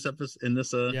have one in this episode?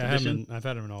 Yeah, I've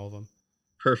had them in all of them.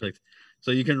 Perfect.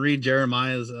 So you can read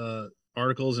Jeremiah's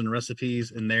articles and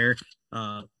recipes in there.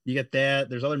 You get that.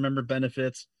 There's other member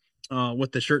benefits.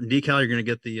 With the shirt and decal, you're going to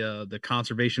get the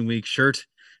Conservation Week shirt,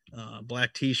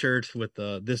 black t-shirt with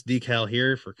this decal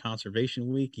here for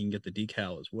Conservation Week. You can get the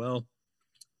decal as well.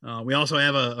 We also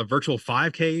have a virtual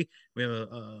 5K. We have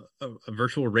a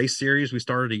virtual race series we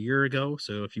started a year ago.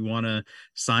 So if you want to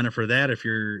sign up for that, if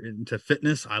you're into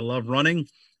fitness, I love running.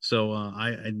 So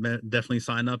I definitely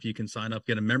sign up. You can sign up,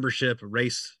 get a membership, a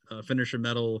race, finisher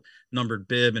medal, numbered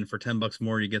bib, and for $10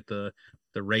 more, you get the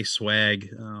race swag,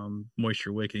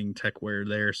 moisture wicking, tech wear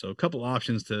there. So a couple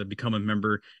options to become a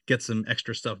member, get some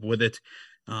extra stuff with it,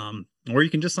 or you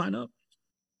can just sign up.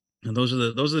 And those are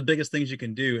the biggest things you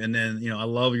can do. And then, I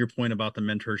love your point about the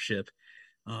mentorship.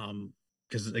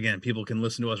 Because again, people can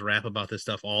listen to us rap about this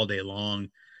stuff all day long.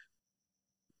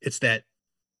 It's that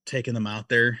taking them out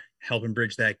there, helping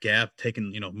bridge that gap,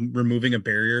 removing a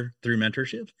barrier through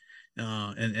mentorship,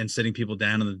 and sitting people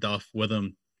down in the duff with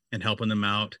them and helping them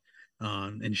out,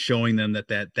 and showing them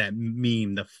that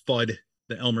meme, the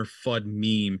Elmer Fudd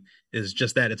meme is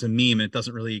just that. It's a meme and it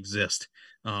doesn't really exist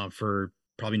for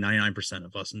probably 99%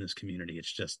 of us in this community.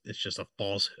 It's just a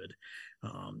falsehood.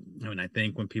 I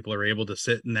think when people are able to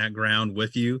sit in that ground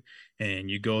with you and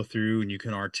you go through and you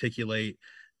can articulate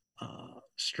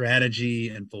strategy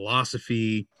and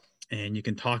philosophy, and you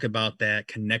can talk about that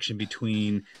connection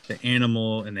between the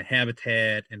animal and the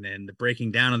habitat, and then the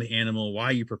breaking down of the animal,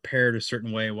 why you prepare it a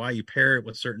certain way, why you pair it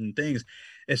with certain things.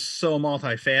 It's so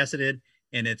multifaceted,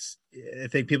 and I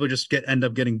think people just end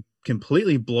up getting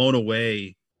completely blown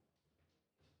away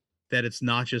that it's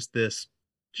not just this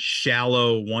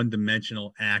shallow,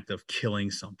 one-dimensional act of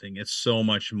killing something. It's so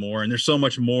much more, and there's so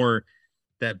much more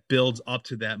that builds up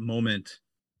to that moment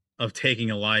of taking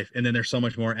a life, and then there's so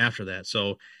much more after that.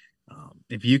 So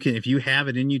if you have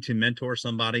it in you to mentor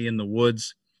somebody in the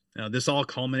woods, this all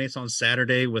culminates on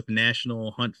Saturday with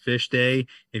National Hunt Fish Day.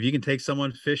 If you can take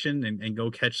someone fishing and go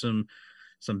catch some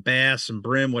bass, some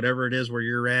brim, whatever it is where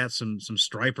you're at, some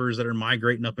stripers that are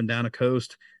migrating up and down a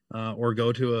coast, or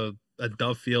go to a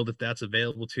dove field if that's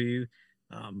available to you.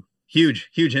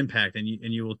 Huge impact, and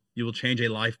you will change a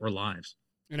life or lives.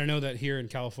 And I know that here in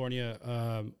California,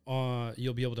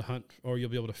 you'll be able to hunt, or you'll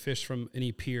be able to fish from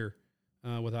any pier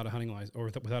without a hunting license or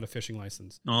without a fishing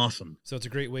license. Awesome. So it's a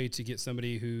great way to get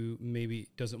somebody who maybe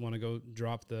doesn't want to go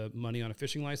drop the money on a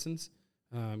fishing license,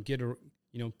 put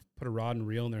a rod and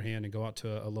reel in their hand and go out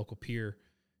to a local pier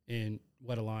and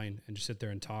wet a line and just sit there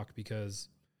and talk, because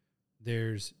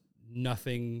there's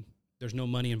no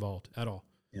money involved at all.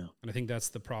 Yeah. And I think that's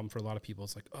the problem for a lot of people.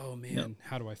 It's like, oh man,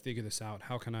 How do I figure this out?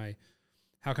 How can I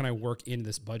work in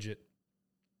this budget?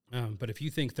 But if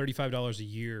you think $35 a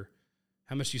year,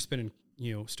 how much do you spend in,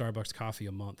 Starbucks coffee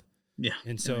a month? Yeah.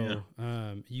 And so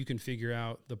you can figure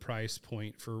out the price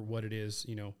point for what it is.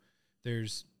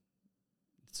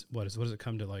 What does it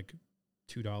come to, like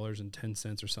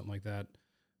 $2.10 or something like that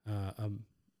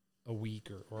a week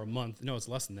or a month? No, it's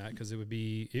less than that, because it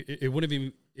wouldn't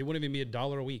even be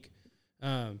 $1 a week.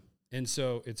 And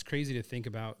so it's crazy to think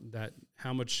about that,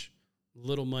 how much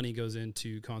little money goes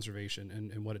into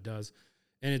conservation and what it does.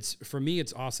 And for me,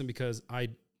 it's awesome because I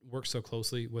work so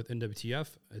closely with NWTF.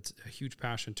 It's a huge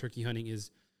passion. Turkey hunting is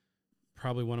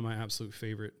probably one of my absolute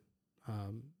favorite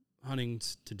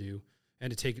huntings to do,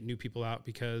 and to take new people out,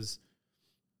 because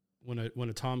when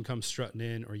a tom comes strutting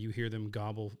in, or you hear them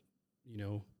gobble,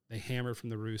 they hammer from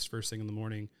the roost first thing in the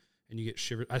morning, and you get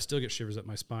shivers. I still get shivers up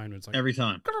my spine when it's like every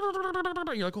time.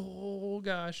 You're like, oh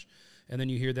gosh, and then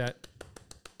you hear that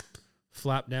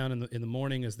flap down in the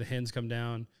morning as the hens come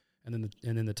down, and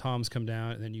then the toms come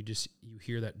down, and then you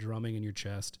hear that drumming in your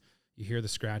chest. You hear the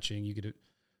scratching.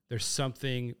 There's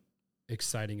something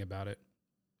exciting about it.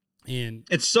 And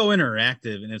it's so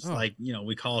interactive, and it's like,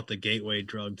 we call it the gateway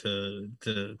drug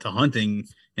to hunting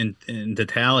in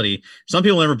totality. Some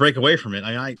people never break away from it.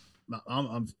 I'm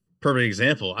a perfect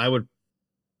example.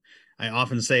 I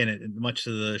often say, and it, much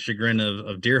to the chagrin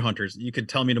of deer hunters, you could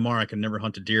tell me tomorrow I could never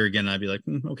hunt a deer again, and I'd be like,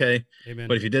 okay. Amen.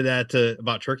 But if you did that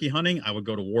about turkey hunting, I would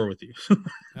go to war with you.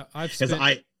 I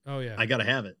gotta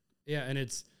have it. Yeah,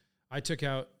 and I took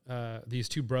out these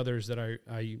two brothers that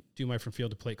I do my from field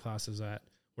to plate classes at.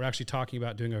 We're actually talking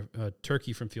about doing a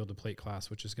turkey from field to plate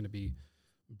class, which is going to be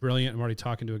brilliant. I'm already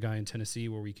talking to a guy in Tennessee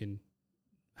where we can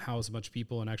house a bunch of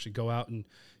people and actually go out and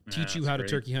teach you how to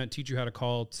turkey hunt, teach you how to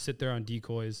call, sit there on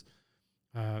decoys,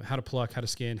 how to pluck, how to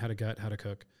skin, how to gut, how to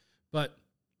cook. But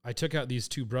I took out these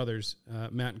two brothers,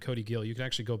 Matt and Cody Gill. You can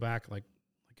actually go back like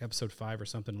episode 5 or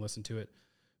something and listen to it.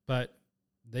 But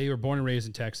they were born and raised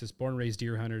in Texas, born and raised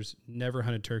deer hunters, never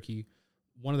hunted turkey.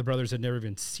 One of the brothers had never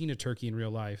even seen a turkey in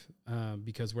real life,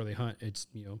 because where they hunt, it's,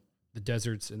 the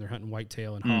deserts, and they're hunting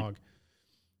whitetail and hog.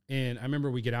 And I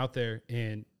remember we get out there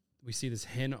and we see this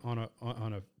hen on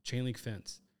a chain link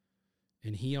fence,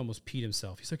 and he almost peed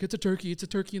himself. He's like, it's a turkey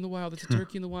in the wild. It's a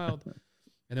turkey in the wild.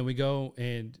 And then we go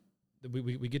and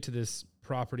we get to this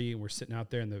property and we're sitting out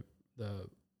there, and the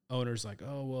owner's like,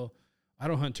 oh, well, I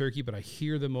don't hunt turkey, but I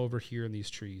hear them over here in these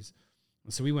trees.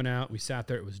 And so we went out, we sat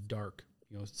there. It was dark,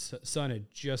 sun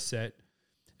had just set,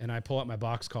 and I pull out my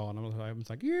box call, and I was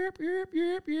like, yep, yep,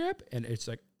 yep, yep. And it's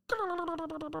like,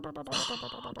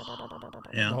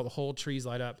 yeah. The whole trees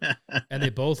light up. And they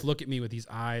both look at me with these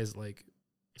eyes like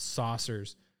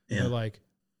saucers. Yeah. They're like,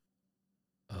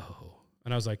 oh.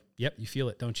 And I was like, yep, you feel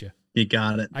it, don't you? You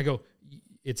got it. I go,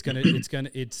 you're going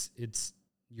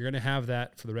to have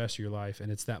that for the rest of your life.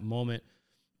 And it's that moment.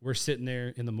 We're sitting there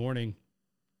in the morning,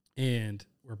 and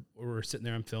we're sitting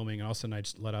there, I'm filming, and all of a sudden I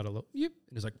just let out a little, yep.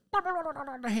 And it's like,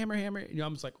 hammer.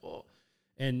 I'm just like, oh.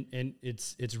 And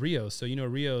it's Rios. So,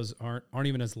 Rios aren't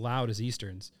even as loud as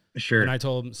Easterns. Sure. And I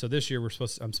told them, so this year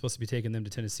I'm supposed to be taking them to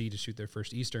Tennessee to shoot their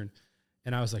first Eastern.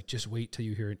 And I was like, just wait till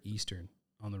you hear an Eastern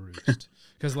on the roost.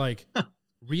 Cause like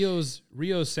Rios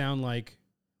sound like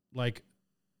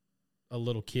a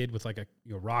little kid with like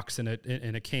rocks in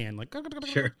a can, like,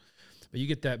 sure. But you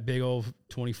get that big old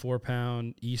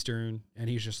 24-pound Eastern, and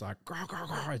he's just like, grr, grr,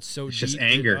 grr. It's so deep. Just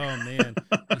anger. Oh man.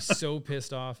 He's so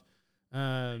pissed off.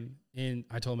 And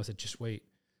I told him, I said, just wait.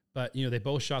 But, they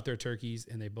both shot their turkeys,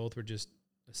 and they both were just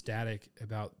ecstatic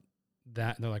about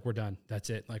that. And they're like, we're done. That's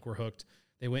it. Like, we're hooked.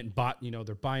 They went and bought,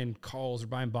 they're buying calls, they're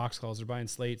buying box calls, they're buying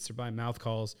slates, they're buying mouth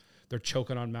calls. They're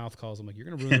choking on mouth calls. I'm like, you're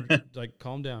going to ruin it. Like,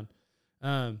 calm down.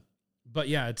 But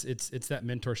yeah, it's that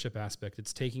mentorship aspect.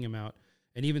 It's taking them out.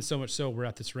 And even so much so, we're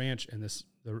at this ranch, and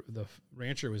the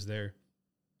rancher was there,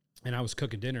 and I was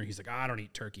cooking dinner. He's like, I don't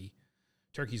eat turkey.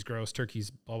 Turkey's gross. Turkey's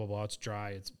blah, blah, blah. It's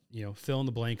dry. It's, fill in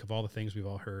the blank of all the things we've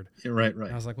all heard. Yeah, right. And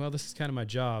I was like, well, this is kind of my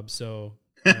job. So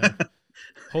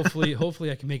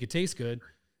hopefully I can make it taste good.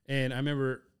 And I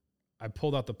remember I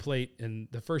pulled out the plate, and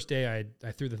the first day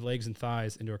I threw the legs and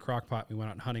thighs into a crock pot. We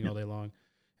went out hunting all day long,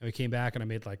 and we came back, and I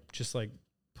made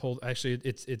pulled, actually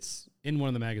it's in one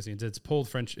of the magazines. It's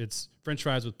French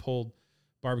fries with pulled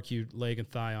barbecued leg and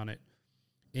thigh on it.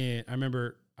 And I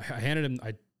remember I handed him,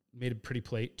 I made a pretty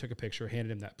plate, took a picture,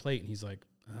 handed him that plate, and he's like,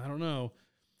 I don't know.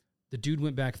 The dude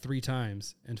went back 3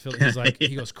 times, and he's like, yeah.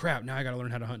 He goes, crap, now I got to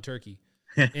learn how to hunt turkey.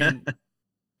 And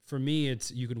for me,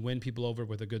 it's, you can win people over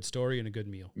with a good story and a good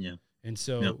meal. Yeah. And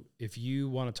so if you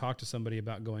want to talk to somebody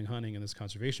about going hunting in this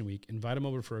conservation week, invite them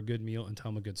over for a good meal and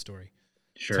tell them a good story.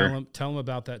 Sure. Tell them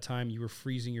about that time you were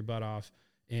freezing your butt off,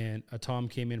 and a Tom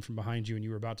came in from behind you, and you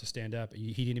were about to stand up, and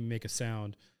he didn't even make a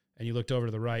sound. And you looked over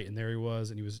to the right, and there he was,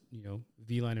 and he was,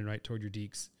 V-lining right toward your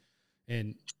deeks,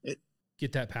 and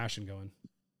get that passion going.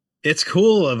 It's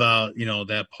cool about,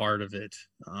 that part of it.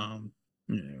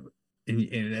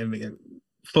 And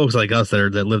folks like us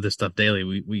that live this stuff daily,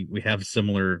 we have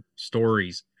similar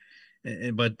stories,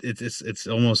 but it's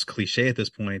almost cliche at this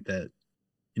point that,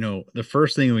 the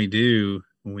first thing we do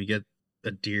when we get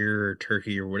a deer or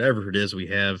turkey or whatever it is we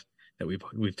have that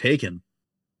we've taken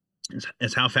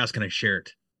is how fast can I share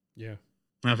it? Yeah.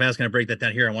 How fast can I break that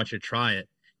down? Here, I want you to try it.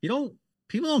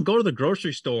 People don't go to the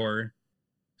grocery store,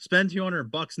 spend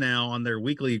 $200 now on their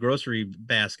weekly grocery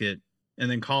basket,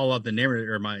 and then call up the neighbor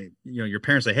or your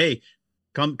parents, say, hey,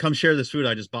 come share this food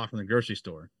I just bought from the grocery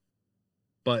store.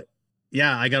 But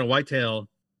yeah, I got a whitetail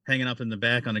hanging up in the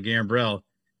back on a gambrel.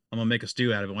 I'm going to make a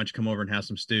stew out of it. Why don't you come over and have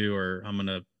some stew, or I'm going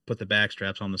to put the back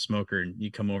straps on the smoker and you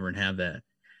come over and have that.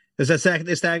 It's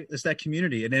that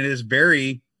community. And it's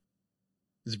very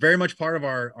much part of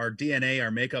our DNA,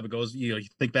 our makeup. It goes, you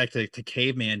think back to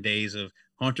caveman days of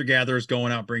hunter-gatherers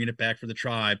going out, bringing it back for the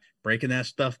tribe, breaking that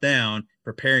stuff down,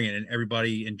 preparing it, and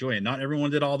everybody enjoying it. Not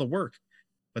everyone did all the work,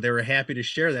 but they were happy to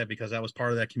share that because that was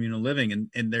part of that communal living.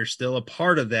 And there's still a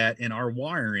part of that in our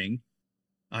wiring.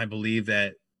 I believe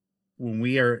that when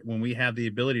we have the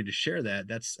ability to share that,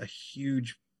 that's a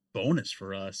huge bonus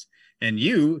for us. And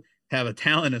you have a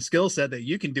talent, a skill set that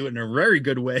you can do it in a very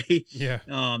good way. Yeah.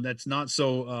 That's not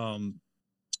so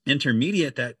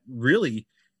intermediate that really,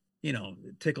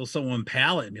 tickles someone's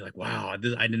palate and be like, wow, I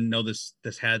didn't know this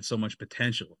had so much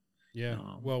potential. Yeah.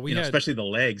 Well, we had, especially the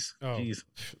legs. Oh, geez,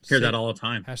 hear that all the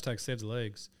time. # save the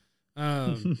legs.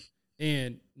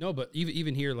 And no, but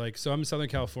even here, like, so I'm in Southern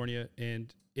California,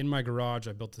 and in my garage,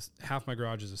 I built half my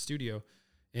garage as a studio,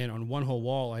 and on one whole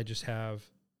wall, I just have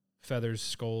feathers,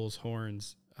 skulls,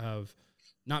 horns of,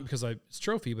 not because it's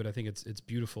trophy, but I think it's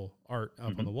beautiful art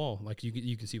up on the wall. Like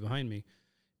you can see behind me.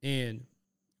 And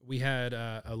we had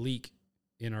a leak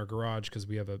in our garage because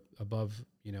we have above,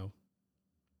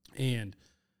 and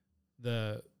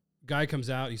the guy comes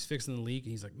out, he's fixing the leak,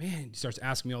 and he's like, man, he starts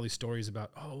asking me all these stories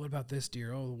about, oh, what about this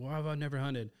deer? Oh, why have I never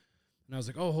hunted? And I was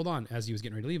like, oh, hold on. As he was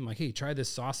getting ready to leave, I'm like, hey, try this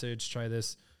sausage, try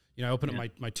this. I open up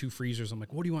my 2 freezers. I'm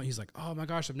like, what do you want? He's like, oh my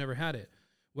gosh, I've never had it.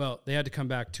 Well, they had to come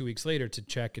back 2 weeks later to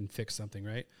check and fix something,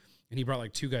 right? And he brought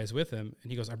like 2 guys with him.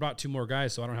 And he goes, I brought 2 more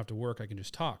guys so I don't have to work. I can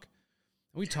just talk.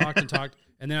 And we talked and talked.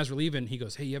 And then as we're leaving, he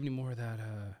goes, hey, you have any more of that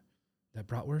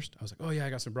bratwurst? I was like, oh, yeah, I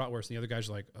got some bratwurst. And the other guys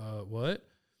are like, what?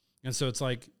 And so it's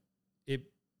like,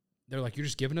 they're like, you're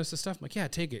just giving us this stuff? I'm like, yeah,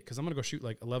 take it, because I'm going to go shoot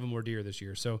like 11 more deer this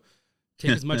year. So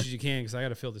take as much as you can, because I got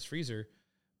to fill this freezer.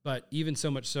 But even so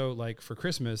much so, like for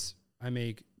Christmas, I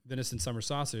make venison summer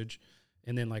sausage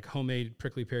and then like homemade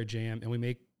prickly pear jam. And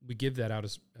we give that out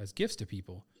as gifts to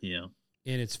people. Yeah.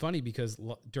 And it's funny because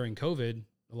during COVID,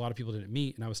 a lot of people didn't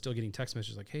meet, and I was still getting text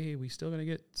messages like, hey, we still going to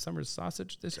get summer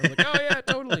sausage this? I was like, oh yeah,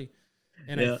 totally.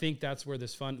 And I think that's where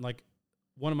this fun, like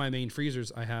one of my main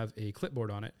freezers, I have a clipboard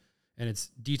on it, and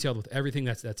it's detailed with everything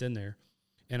that's in there.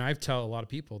 And I've tell a lot of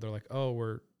people, they're like,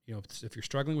 oh, if you're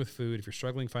struggling with food, if you're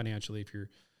struggling financially,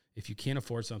 if you can't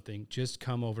afford something, just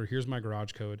come over. Here's my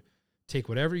garage code. Take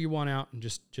whatever you want out and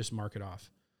just mark it off.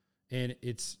 And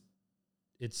it's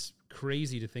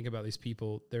crazy to think about these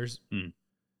people. There's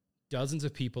dozens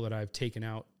of people that I've taken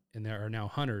out and there are now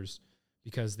hunters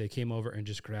because they came over and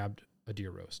just grabbed a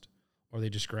deer roast, or they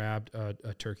just grabbed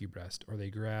a turkey breast, or they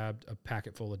grabbed a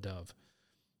packet full of dove.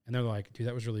 And they're like, dude,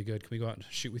 that was really good. Can we go out and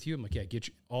shoot with you? I'm like, yeah,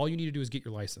 all you need to do is get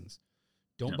your license.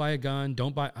 Don't buy a gun.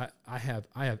 I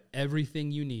have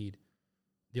everything you need.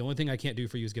 The only thing I can't do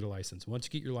for you is get a license. Once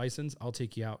you get your license, I'll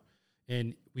take you out.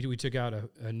 And we took out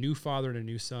a new father and a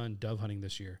new son dove hunting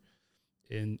this year.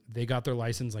 And they got their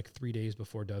license like 3 days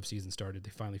before dove season started. They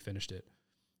finally finished it.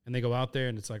 And they go out there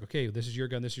and it's like, okay, this is your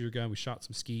gun. This is your gun. We shot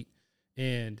some skeet.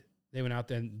 And they went out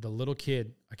there, and the little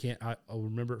kid, I'll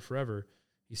remember it forever.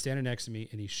 He's standing next to me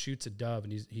and he shoots a dove,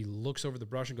 and he looks over the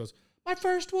brush and goes, my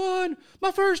first one,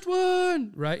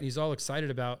 right? And he's all excited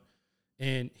about,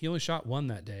 and he only shot one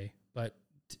that day, but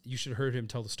you should have heard him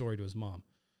tell the story to his mom.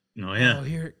 Oh, yeah. Oh,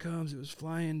 here it comes. It was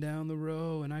flying down the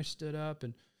row, and I stood up,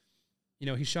 and,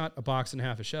 he shot a box and a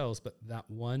half of shells, but that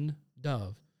one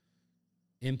dove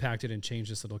impacted and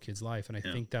changed this little kid's life. And I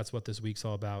think that's what this week's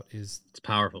all about it's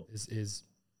powerful. Is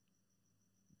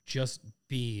just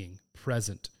being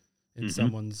present in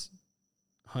someone's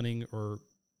hunting or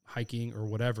hiking or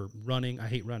whatever, running. I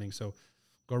hate running, so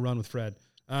go run with Fred.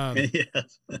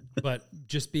 Yes. But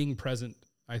just being present,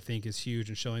 I think, is huge,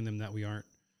 and showing them that we aren't,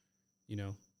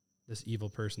 this evil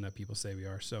person that people say we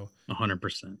are. So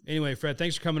 100%. Anyway, Fred,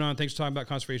 thanks for coming on. Thanks for talking about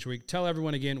Conservation Week. Tell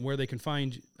everyone again where they can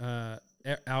find out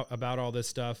about all this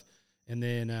stuff, and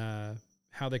then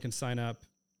how they can sign up,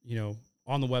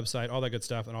 on the website, all that good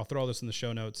stuff. And I'll throw all this in the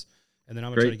show notes, and then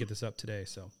I'm going to try to get this up today.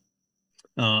 So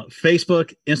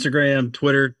Facebook, Instagram,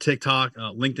 Twitter, TikTok,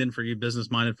 LinkedIn for you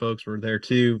business-minded folks. We're there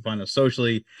too. Find us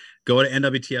socially. Go to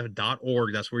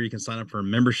NWTF.org. That's where you can sign up for a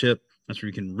membership. That's where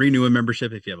you can renew a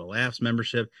membership. If you have a lapsed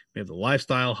membership, we have the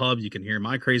Lifestyle Hub. You can hear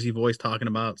my crazy voice talking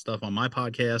about stuff on my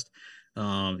podcast.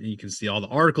 You can see all the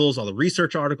articles, all the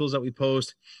research articles that we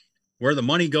post, where the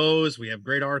money goes. We have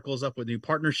great articles up with new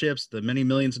partnerships, the many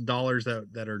millions of dollars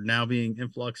that are now being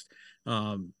influxed,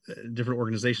 different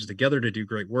organizations together to do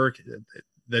great work.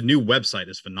 The new website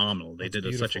is phenomenal. They did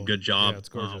such a good job. Yeah, it's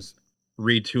gorgeous.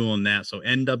 Retooling that. So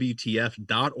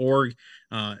NWTF.org,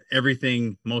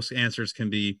 everything, most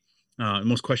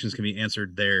questions can be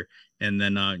answered there. And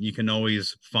then you can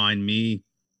always find me.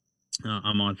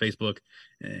 I'm on Facebook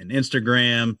and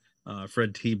Instagram,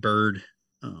 Fred T. Bird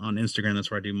on Instagram. That's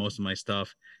where I do most of my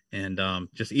stuff. And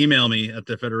just email me at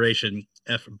the Federation,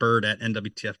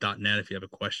 fbird@nwtf.net, if you have a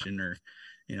question or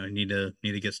need to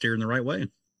get steered in the right way.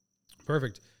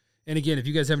 Perfect. And again, if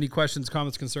you guys have any questions,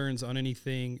 comments, concerns on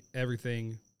anything,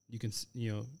 everything, you can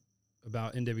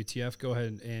about NWTF, go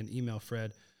ahead and email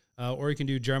Fred, or you can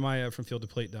do Jeremiah from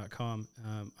fieldtoplate.com.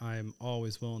 I'm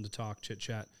always willing to talk, chit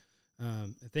chat.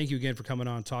 Thank you again for coming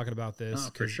on, talking about this.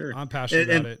 For sure. I'm passionate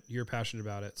about it. You're passionate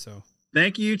about it. So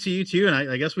thank you to you too. And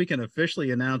I guess we can officially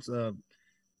announce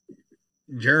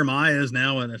Jeremiah is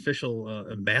now an official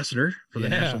ambassador for the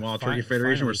National Wild Turkey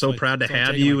Federation. We're so proud to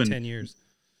have you. 10 years.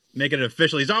 Make it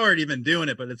official. He's already been doing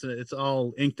it, but it's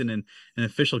all inked in an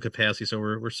official capacity. So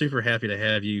we're super happy to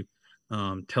have you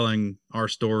telling our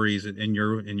stories in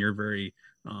your very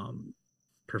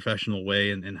professional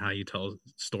way, and how you tell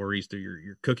stories through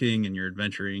your cooking and your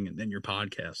adventuring and then your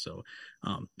podcast. So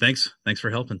thanks for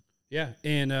helping. Yeah.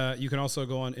 And you can also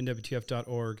go on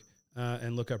nwtf.org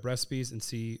and look up recipes and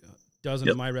see a dozen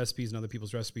of my recipes and other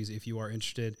people's recipes if you are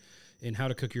interested in how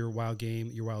to cook your wild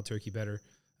game, your wild turkey better.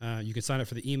 You can sign up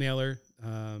for the emailer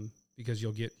because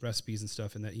you'll get recipes and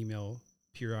stuff in that email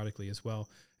periodically as well.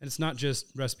 And it's not just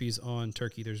recipes on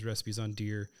turkey. There's recipes on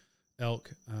deer, elk,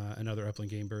 and other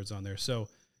upland game birds on there. So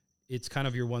it's kind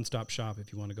of your one-stop shop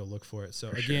if you want to go look for it. So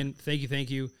again, thank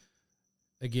you.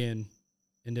 again,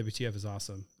 NWTF is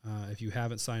awesome. If you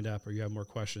haven't signed up or you have more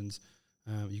questions,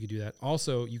 you can do that.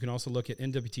 Also, you can also look at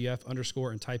NWTF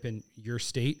 _ and type in your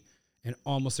state, and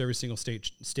almost every single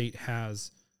state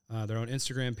has their own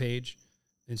Instagram page.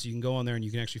 And so you can go on there and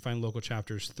you can actually find local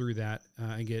chapters through that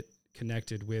and get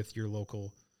connected with your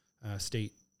local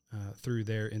state through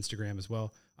their Instagram as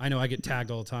well. I know I get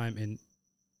tagged all the time in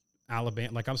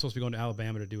Alabama. Like I'm supposed to be going to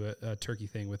Alabama to do a turkey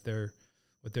thing with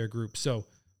their group. So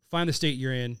find the state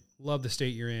you're in, love the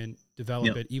state you're in,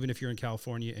 develop it. Even if you're in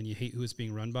California and you hate who it's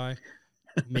being run by,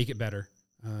 make it better.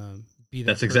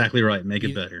 That's exactly right. Make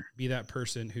it better. Be that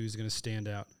person who's going to stand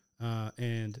out.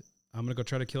 And I'm going to go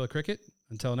try to kill a cricket.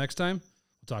 Until next time,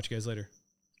 we'll talk to you guys later.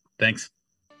 Thanks.